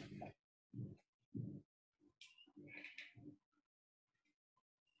two,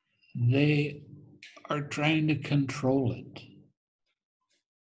 they are trying to control it.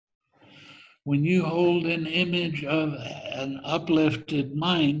 When you hold an image of an uplifted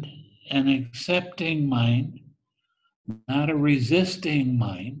mind, an accepting mind, not a resisting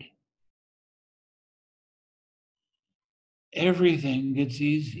mind, everything gets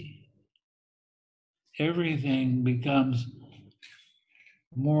easy. Everything becomes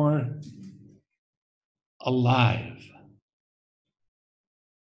more alive.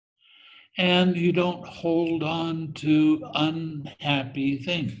 And you don't hold on to unhappy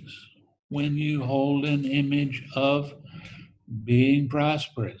things. When you hold an image of being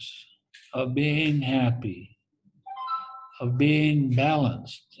prosperous, of being happy, of being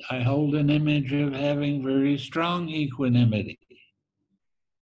balanced, I hold an image of having very strong equanimity.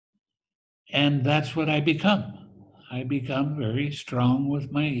 And that's what I become. I become very strong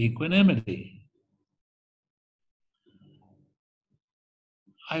with my equanimity.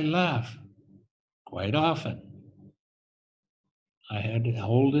 I laugh quite often. I had to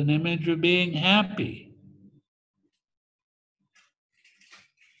hold an image of being happy.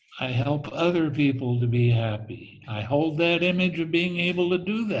 I help other people to be happy. I hold that image of being able to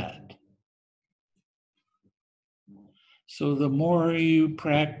do that. So the more you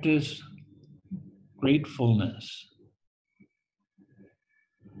practice gratefulness,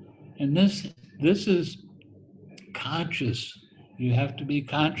 and this is conscious. You have to be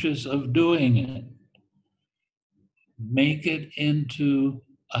conscious of doing it. Make it into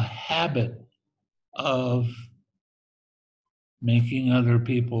a habit of making other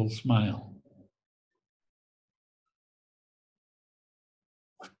people smile.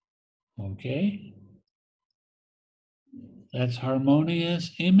 Okay? That's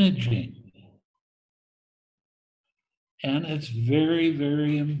harmonious imaging. And it's very,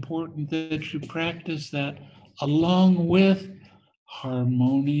 very important that you practice that along with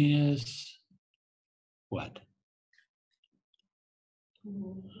harmonious what?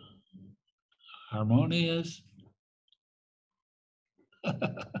 Harmonious.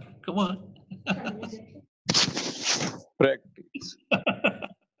 Come on. Practice.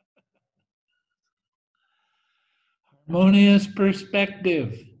 Harmonious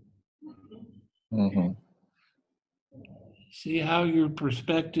perspective. Mm-hmm. See how your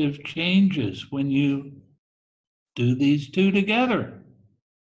perspective changes when you do these two together.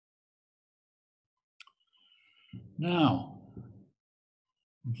 Now,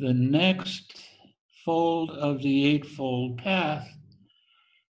 the next fold of the Eightfold Path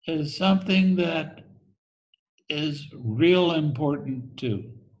is something that is real important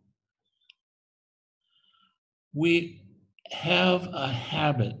too. We have a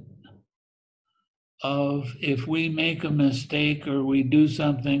habit of if we make a mistake or we do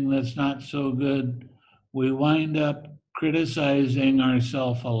something that's not so good, we wind up criticizing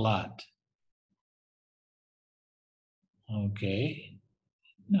ourselves a lot. Okay.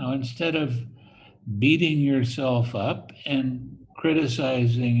 Now, instead of beating yourself up and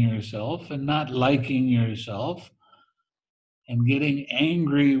criticizing yourself and not liking yourself and getting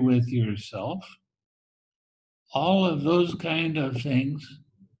angry with yourself, all of those kind of things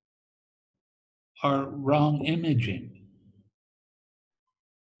are wrong imaging.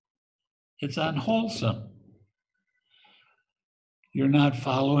 It's unwholesome. You're not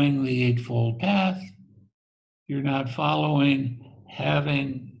following the Eightfold Path. You're not following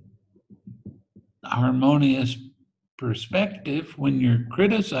having harmonious perspective when you're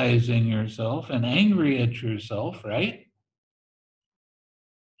criticizing yourself and angry at yourself, right?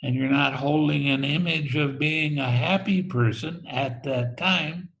 And you're not holding an image of being a happy person at that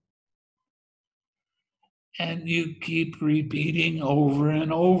time. And you keep repeating over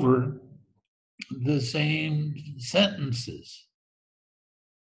and over the same sentences,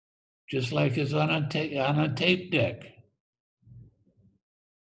 just like it's on a tape deck.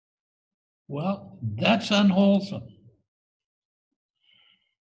 Well, that's unwholesome.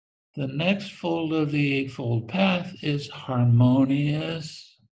 The next fold of the Eightfold Path is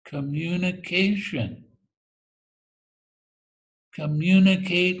harmonious communication.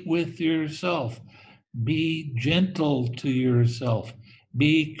 Communicate with yourself. Be gentle to yourself.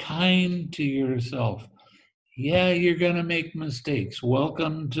 Be kind to yourself. Yeah, you're going to make mistakes.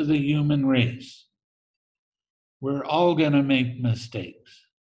 Welcome to the human race. We're all going to make mistakes.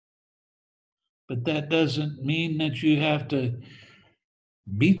 But that doesn't mean that you have to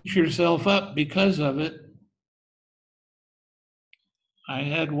beat yourself up because of it. I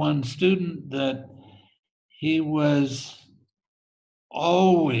had one student that he was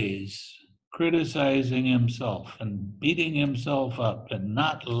always criticizing himself and beating himself up and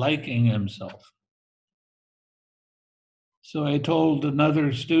not liking himself. So I told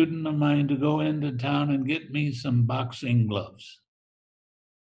another student of mine to go into town and get me some boxing gloves.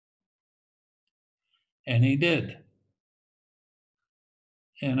 And he did.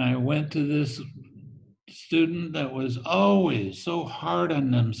 And I went to this student that was always so hard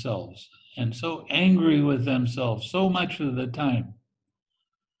on themselves and so angry with themselves so much of the time.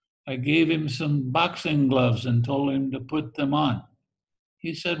 I gave him some boxing gloves and told him to put them on.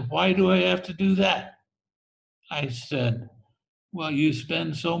 He said, "Why do I have to do that?" I said, "Well, you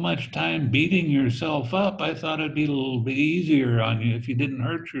spend so much time beating yourself up. I thought it'd be a little bit easier on you if you didn't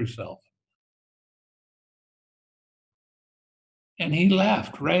hurt yourself." And he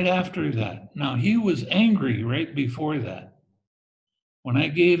laughed right after that. Now, he was angry right before that. When I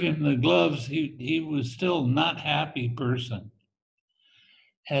gave him the gloves, he was still not happy person.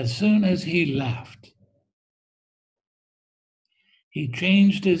 As soon as he laughed, he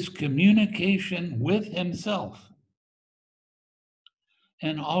changed his communication with himself.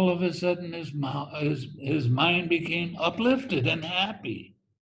 And all of a sudden, his mind became uplifted and happy.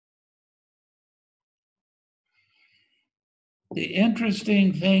 The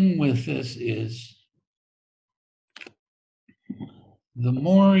interesting thing with this is the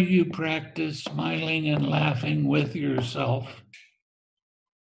more you practice smiling and laughing with yourself,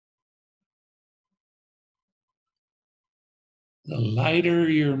 the lighter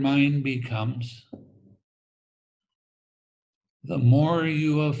your mind becomes, the more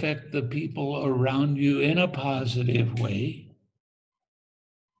you affect the people around you in a positive way,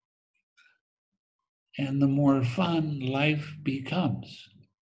 and the more fun life becomes.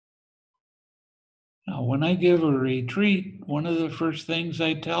 Now, when I give a retreat, one of the first things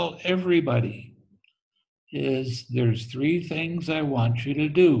I tell everybody is there's 3 things I want you to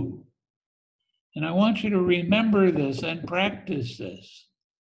do. And I want you to remember this and practice this.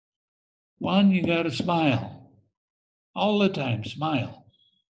 1, you got to smile. All the time, smile.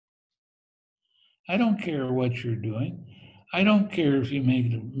 I don't care what you're doing. I don't care if you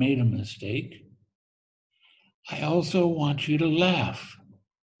made a mistake. I also want you to laugh.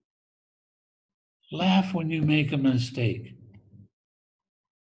 Laugh when you make a mistake.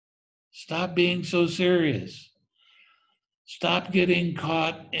 Stop being so serious. Stop getting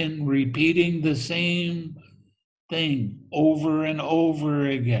caught in repeating the same thing over and over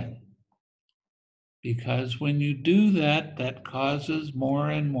again. Because when you do that, that causes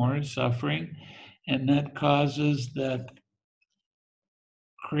more and more suffering, and that causes that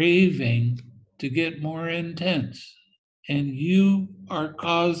craving to get more intense. And you are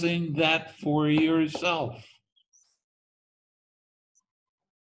causing that for yourself.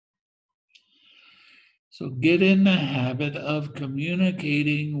 So get in the habit of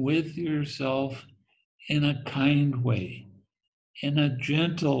communicating with yourself in a kind way, in a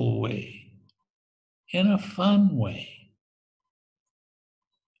gentle way, in a fun way.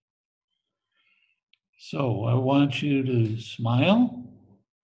 So I want you to smile,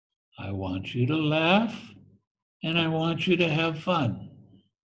 I want you to laugh, and I want you to have fun.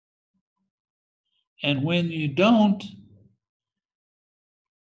 And when you don't,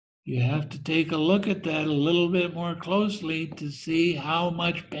 you have to take a look at that a little bit more closely to see how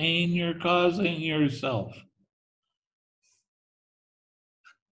much pain you're causing yourself.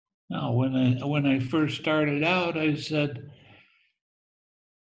 Now, when I first started out, I said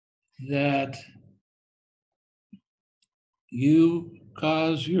that you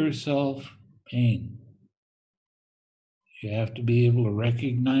cause yourself pain. You have to be able to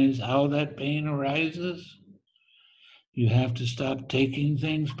recognize how that pain arises. You have to stop taking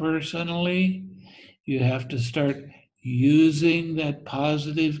things personally. You have to start using that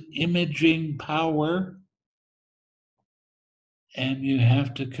positive imaging power. And you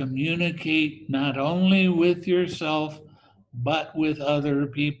have to communicate not only with yourself, but with other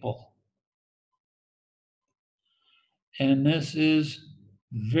people. And this is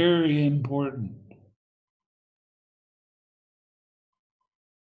very important.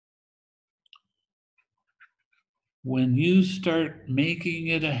 When you start making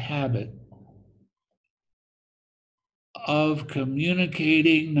it a habit of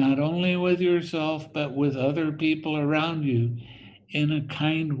communicating not only with yourself, but with other people around you in a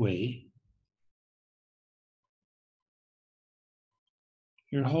kind way,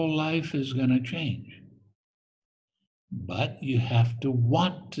 your whole life is going to change. But you have to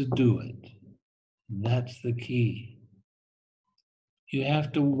want to do it. That's the key. You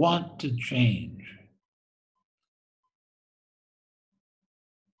have to want to change.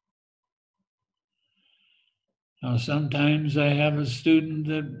 Now, sometimes I have a student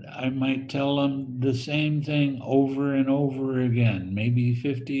that I might tell them the same thing over and over again, maybe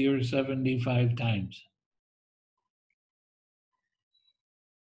 50 or 75 times.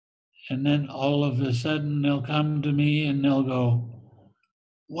 And then all of a sudden they'll come to me and they'll go,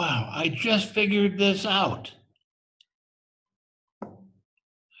 wow, I just figured this out.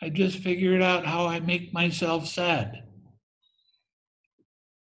 I just figured out how I make myself sad.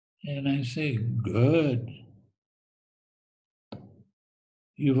 And I say, good.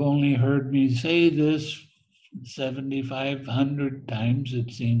 You've only heard me say this 7,500 times,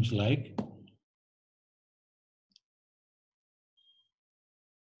 it seems like.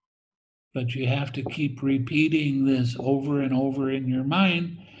 But you have to keep repeating this over and over in your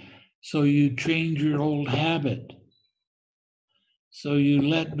mind so you change your old habit. So you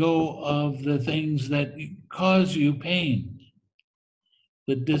let go of the things that cause you pain,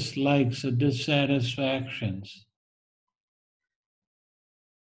 the dislikes, the dissatisfactions,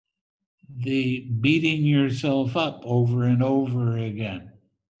 the beating yourself up over and over again.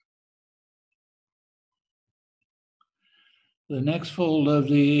 The next fold of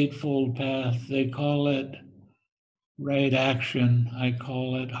the Eightfold Path, they call it right action. I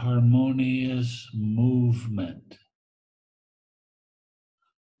call it harmonious movement.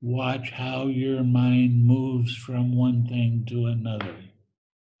 Watch how your mind moves from one thing to another.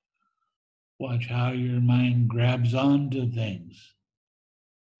 Watch how your mind grabs onto things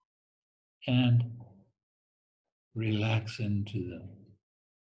and relax into them.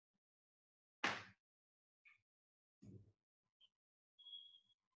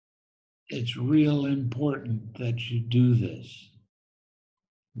 It's real important that you do this.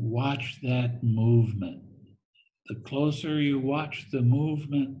 Watch that movement. The closer you watch the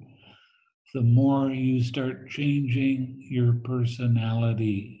movement, the more you start changing your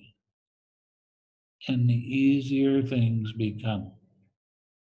personality, and the easier things become.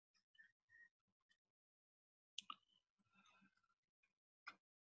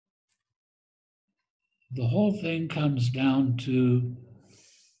 The whole thing comes down to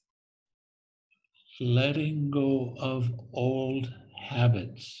letting go of old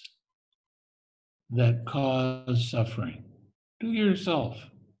habits that cause suffering to yourself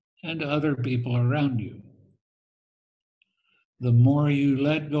and to other people around you. The more you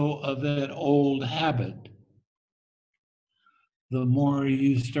let go of that old habit, the more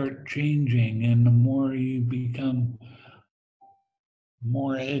you start changing and the more you become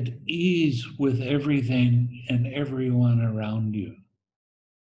more at ease with everything and everyone around you.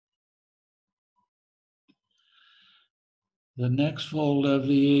 The next fold of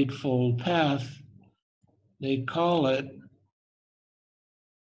the Eightfold Path, they call it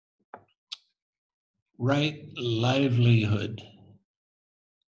right livelihood.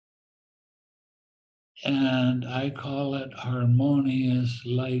 And I call it harmonious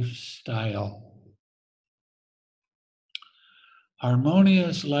lifestyle.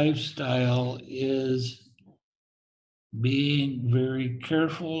 Harmonious lifestyle is being very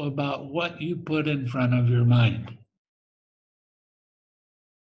careful about what you put in front of your mind.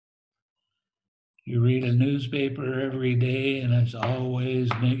 You read a newspaper every day and it's always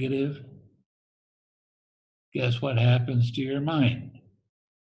negative. Guess what happens to your mind?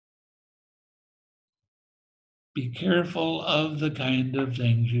 Be careful of the kind of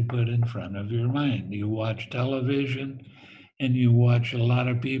things you put in front of your mind. You watch television and you watch a lot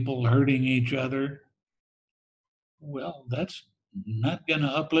of people hurting each other. Well, that's not going to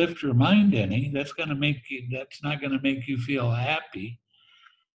uplift your mind any. That's not going to make you feel happy.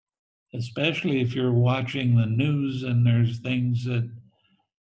 Especially if you're watching the news and there's things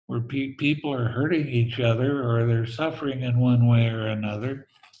where people are hurting each other or they're suffering in one way or another.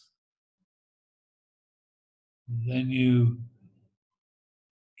 Then you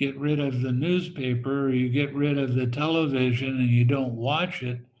get rid of the newspaper or you get rid of the television and you don't watch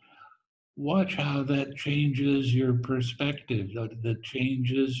it. Watch how that changes your perspective, that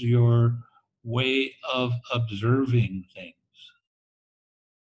changes your way of observing things.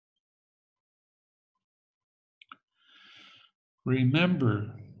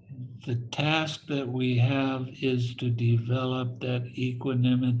 Remember, the task that we have is to develop that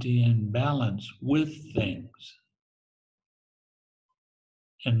equanimity and balance with things.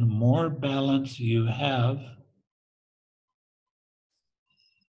 And the more balance you have,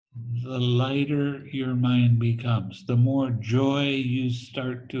 the lighter your mind becomes, the more joy you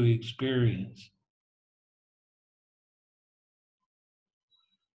start to experience.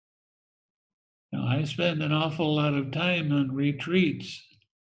 Now, I spend an awful lot of time on retreats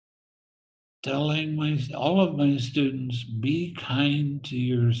telling all of my students, be kind to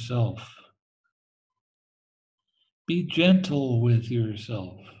yourself. Be gentle with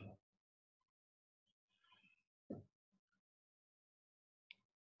yourself.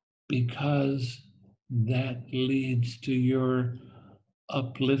 Because that leads to your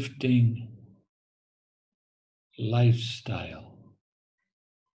uplifting lifestyle.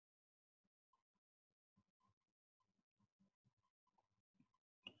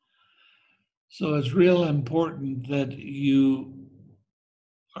 So it's real important that you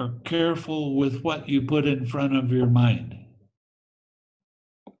are careful with what you put in front of your mind.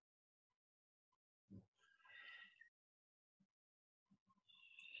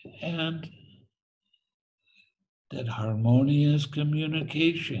 And that harmonious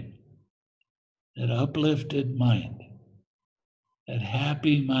communication, that uplifted mind, that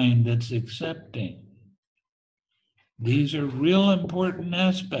happy mind that's accepting. These are real important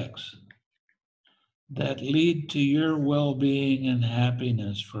aspects that lead to your well-being and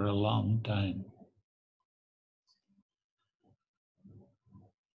happiness for a long time.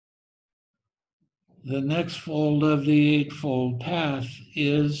 The next fold of the Eightfold Path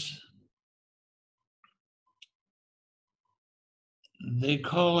is, they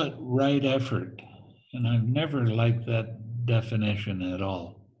call it right effort, and I've never liked that definition at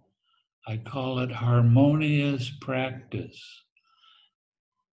all. I call it harmonious practice.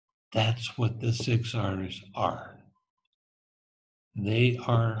 That's what the 6 R's are. They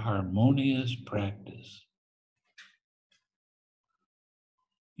are harmonious practice.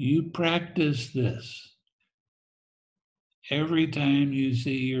 You practice this every time you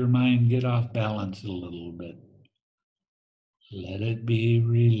see your mind get off balance a little bit. Let it be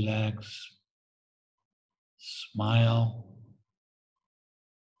relaxed. Smile.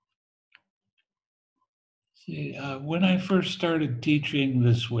 See, when I first started teaching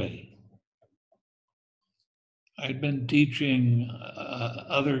this way, I'd been teaching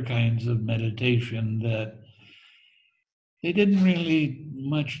other kinds of meditation that they didn't really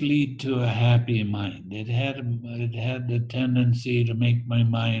much lead to a happy mind. It had the tendency to make my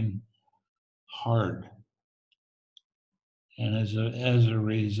mind hard. And as a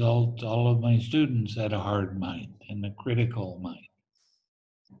result, all of my students had a hard mind and a critical mind.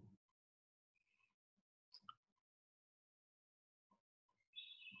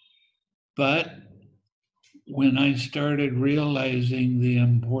 But when I started realizing the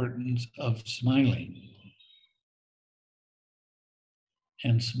importance of smiling,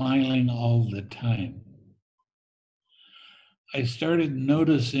 and smiling all the time, I started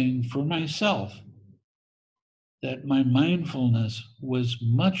noticing for myself that my mindfulness was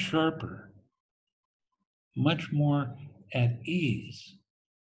much sharper, much more at ease,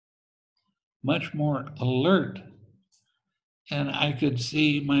 much more alert. And I could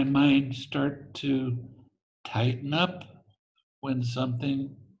see my mind start to tighten up when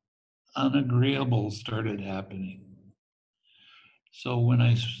something unagreeable started happening. So when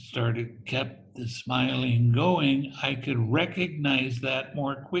I kept the smiling going, I could recognize that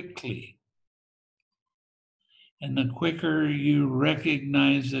more quickly. And the quicker you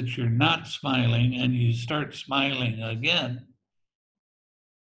recognize that you're not smiling and you start smiling again,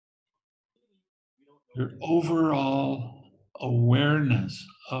 your overall awareness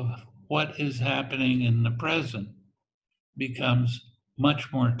of what is happening in the present becomes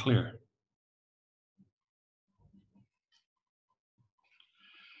much more clear.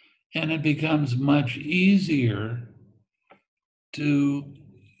 And it becomes much easier to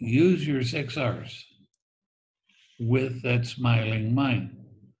use your 6 R's with that smiling mind.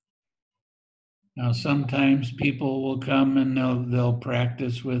 Now, sometimes people will come and they'll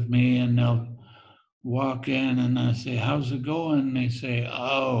practice with me, and they'll walk in and I say, "How's it going?" And they say,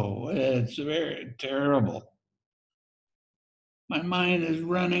 "Oh, it's very terrible. My mind is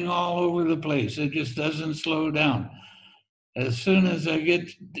running all over the place. It just doesn't slow down. As soon as I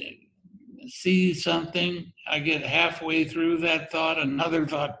see something, I get halfway through that thought, another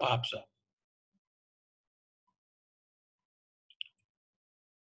thought pops up.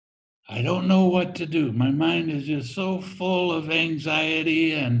 I don't know what to do. My mind is just so full of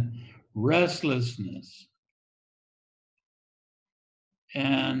anxiety and restlessness."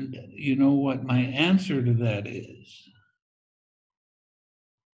 And you know what my answer to that is?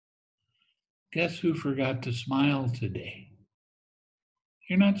 Guess who forgot to smile today?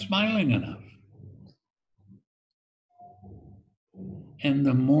 You're not smiling enough. And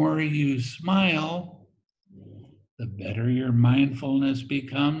the more you smile, the better your mindfulness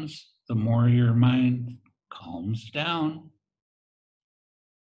becomes, the more your mind calms down.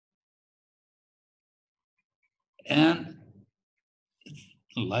 And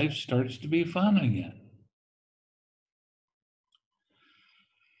life starts to be fun again.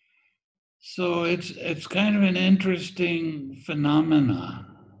 So it's kind of an interesting phenomena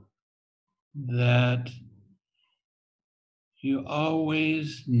that you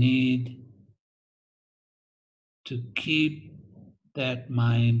always need to keep that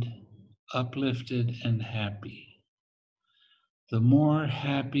mind uplifted and happy. The more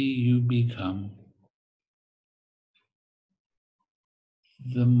happy you become,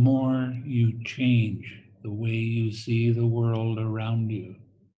 the more you change the way you see the world around you.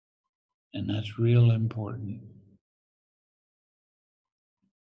 And that's real important.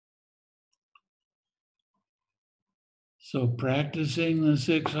 So practicing the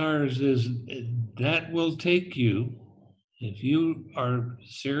 6 R's that will take you, if you are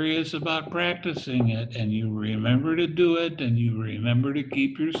serious about practicing it and you remember to do it and you remember to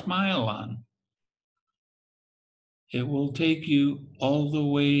keep your smile on, it will take you all the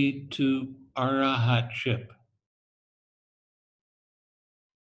way to arahatship.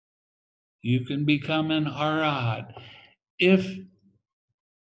 You can become an arahat if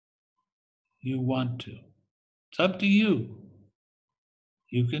you want to. It's up to you.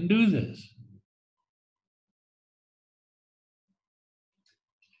 You can do this.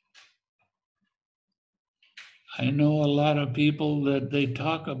 I know a lot of people that they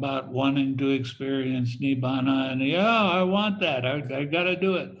talk about wanting to experience Nibbana, and yeah, I want that. I got to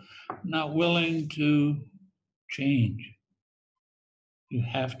do it. Not willing to change. You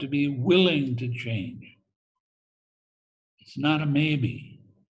have to be willing to change. It's not a maybe.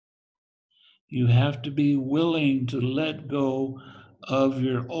 You have to be willing to let go of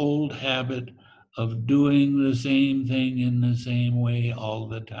your old habit of doing the same thing in the same way all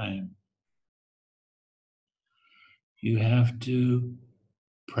the time. You have to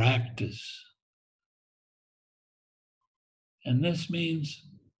practice. And this means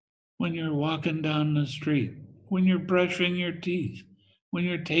when you're walking down the street, when you're brushing your teeth, when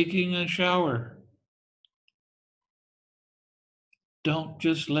you're taking a shower. Don't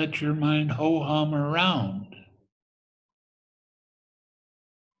just let your mind ho-hum around.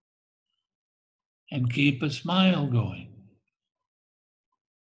 And keep a smile going.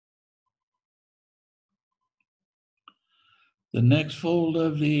 The next fold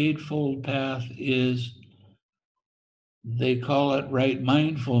of the Eightfold Path is, they call it right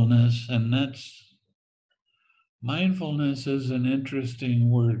mindfulness, and mindfulness is an interesting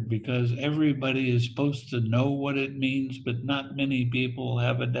word because everybody is supposed to know what it means, but not many people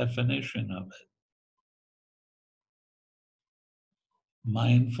have a definition of it.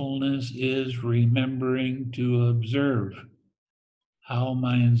 Mindfulness is remembering to observe how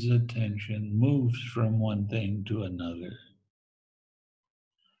mind's attention moves from one thing to another.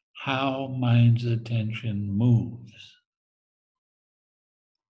 How mind's attention moves.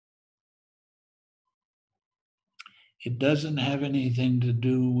 It doesn't have anything to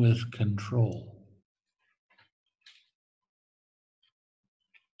do with control.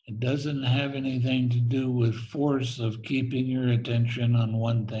 It doesn't have anything to do with force of keeping your attention on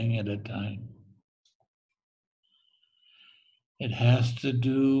one thing at a time. It has to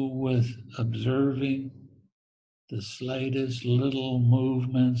do with observing the slightest little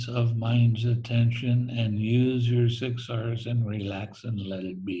movements of mind's attention and use your 6 R's and relax and let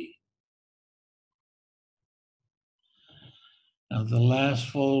it be. Now, the last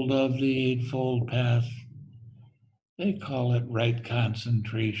fold of the Eightfold Path, they call it right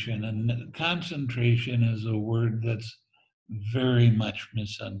concentration. And concentration is a word that's very much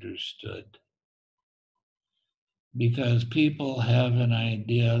misunderstood. Because people have an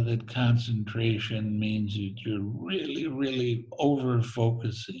idea that concentration means that you're really, really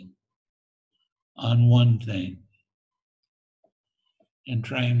over-focusing on one thing and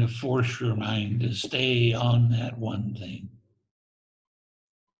trying to force your mind to stay on that one thing.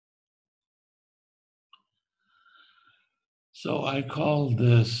 So I call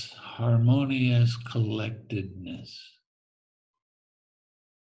this harmonious collectedness.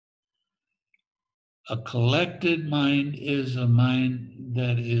 A collected mind is a mind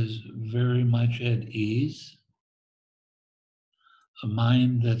that is very much at ease, a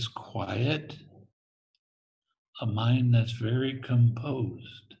mind that's quiet, a mind that's very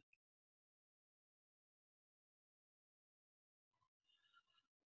composed.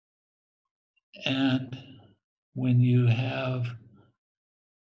 And when you have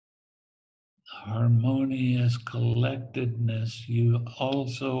harmonious collectedness, you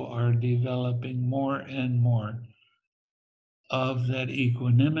also are developing more and more of that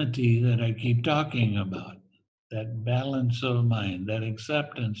equanimity that I keep talking about, that balance of mind, that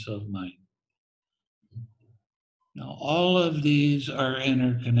acceptance of mind. Now, all of these are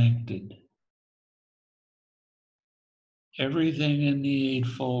interconnected. Everything in the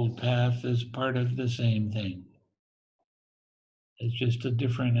Eightfold Path is part of the same thing. It's just a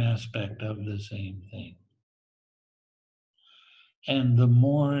different aspect of the same thing. And the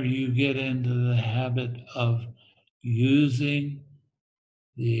more you get into the habit of using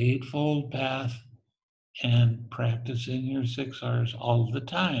the Eightfold Path and practicing your 6 R's all the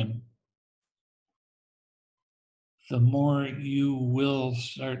time, the more you will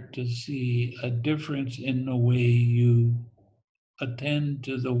start to see a difference in the way you attend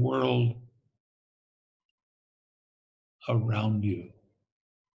to the world around you.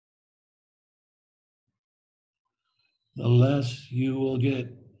 The less you will get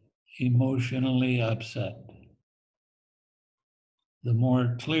emotionally upset. The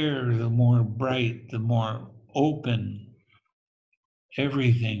more clear, the more bright, the more open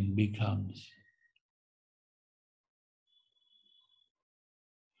everything becomes.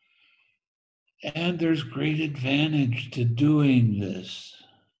 And there's great advantage to doing this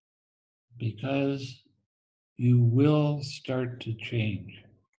because you will start to change.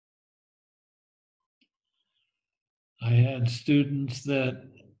 I had students that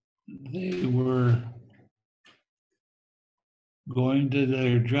they were going to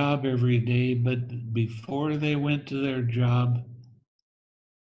their job every day, but before they went to their job,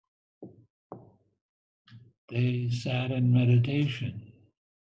 they sat in meditation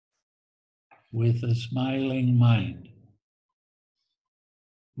with a smiling mind,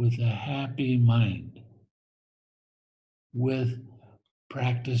 with a happy mind, with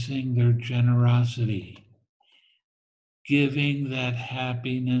practicing their generosity, giving that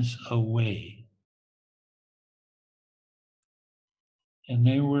happiness away. And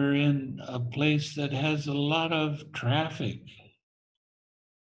they were in a place that has a lot of traffic.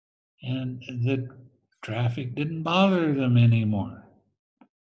 And the traffic didn't bother them anymore.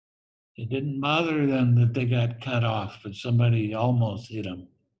 It didn't bother them that they got cut off, but somebody almost hit them.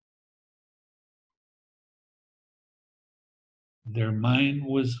 Their mind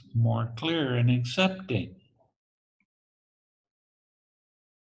was more clear and accepting.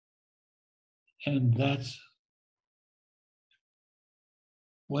 And that's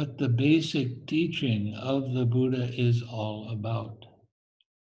what the basic teaching of the Buddha is all about.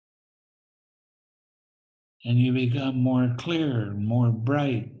 And you become more clear, more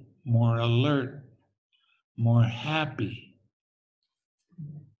bright, more alert, more happy.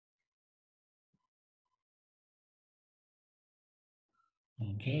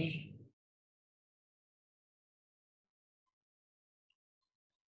 Okay?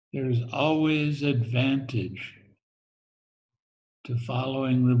 There's always advantage to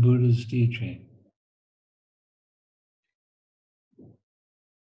following the Buddha's teaching.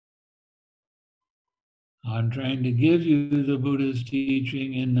 I'm trying to give you the Buddha's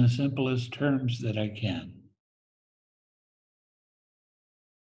teaching in the simplest terms that I can.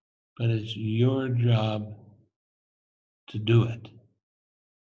 But it's your job to do it.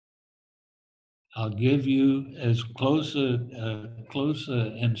 I'll give you as close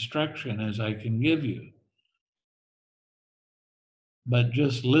a instruction as I can give you. But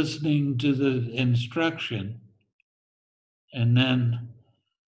just listening to the instruction and then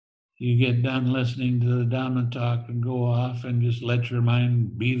you get done listening to the Dhamma talk and go off and just let your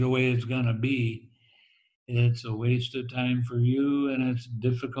mind be the way it's going to be, it's a waste of time for you and it's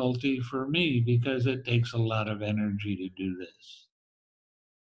difficulty for me because it takes a lot of energy to do this.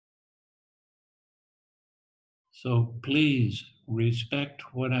 So please respect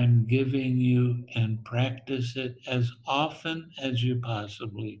what I'm giving you and practice it as often as you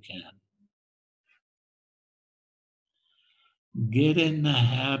possibly can. Get in the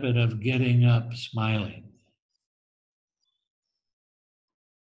habit of getting up smiling.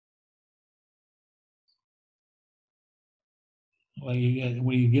 Well,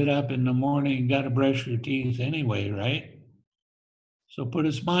 when you get up in the morning, you got to brush your teeth anyway, right? So put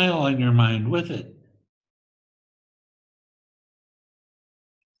a smile on your mind with it.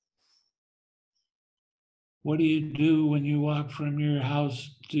 What do you do when you walk from your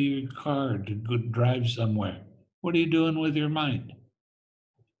house to your car to go drive somewhere? What are you doing with your mind?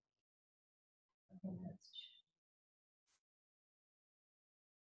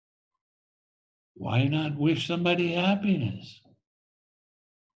 Why not wish somebody happiness?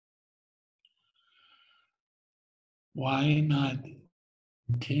 Why not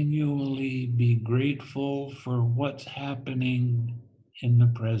continually be grateful for what's happening in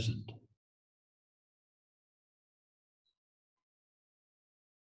the present?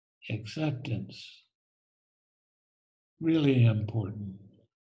 Acceptance, really important.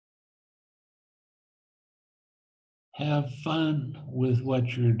 have fun with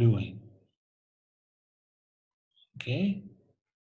what you're doing. Okay?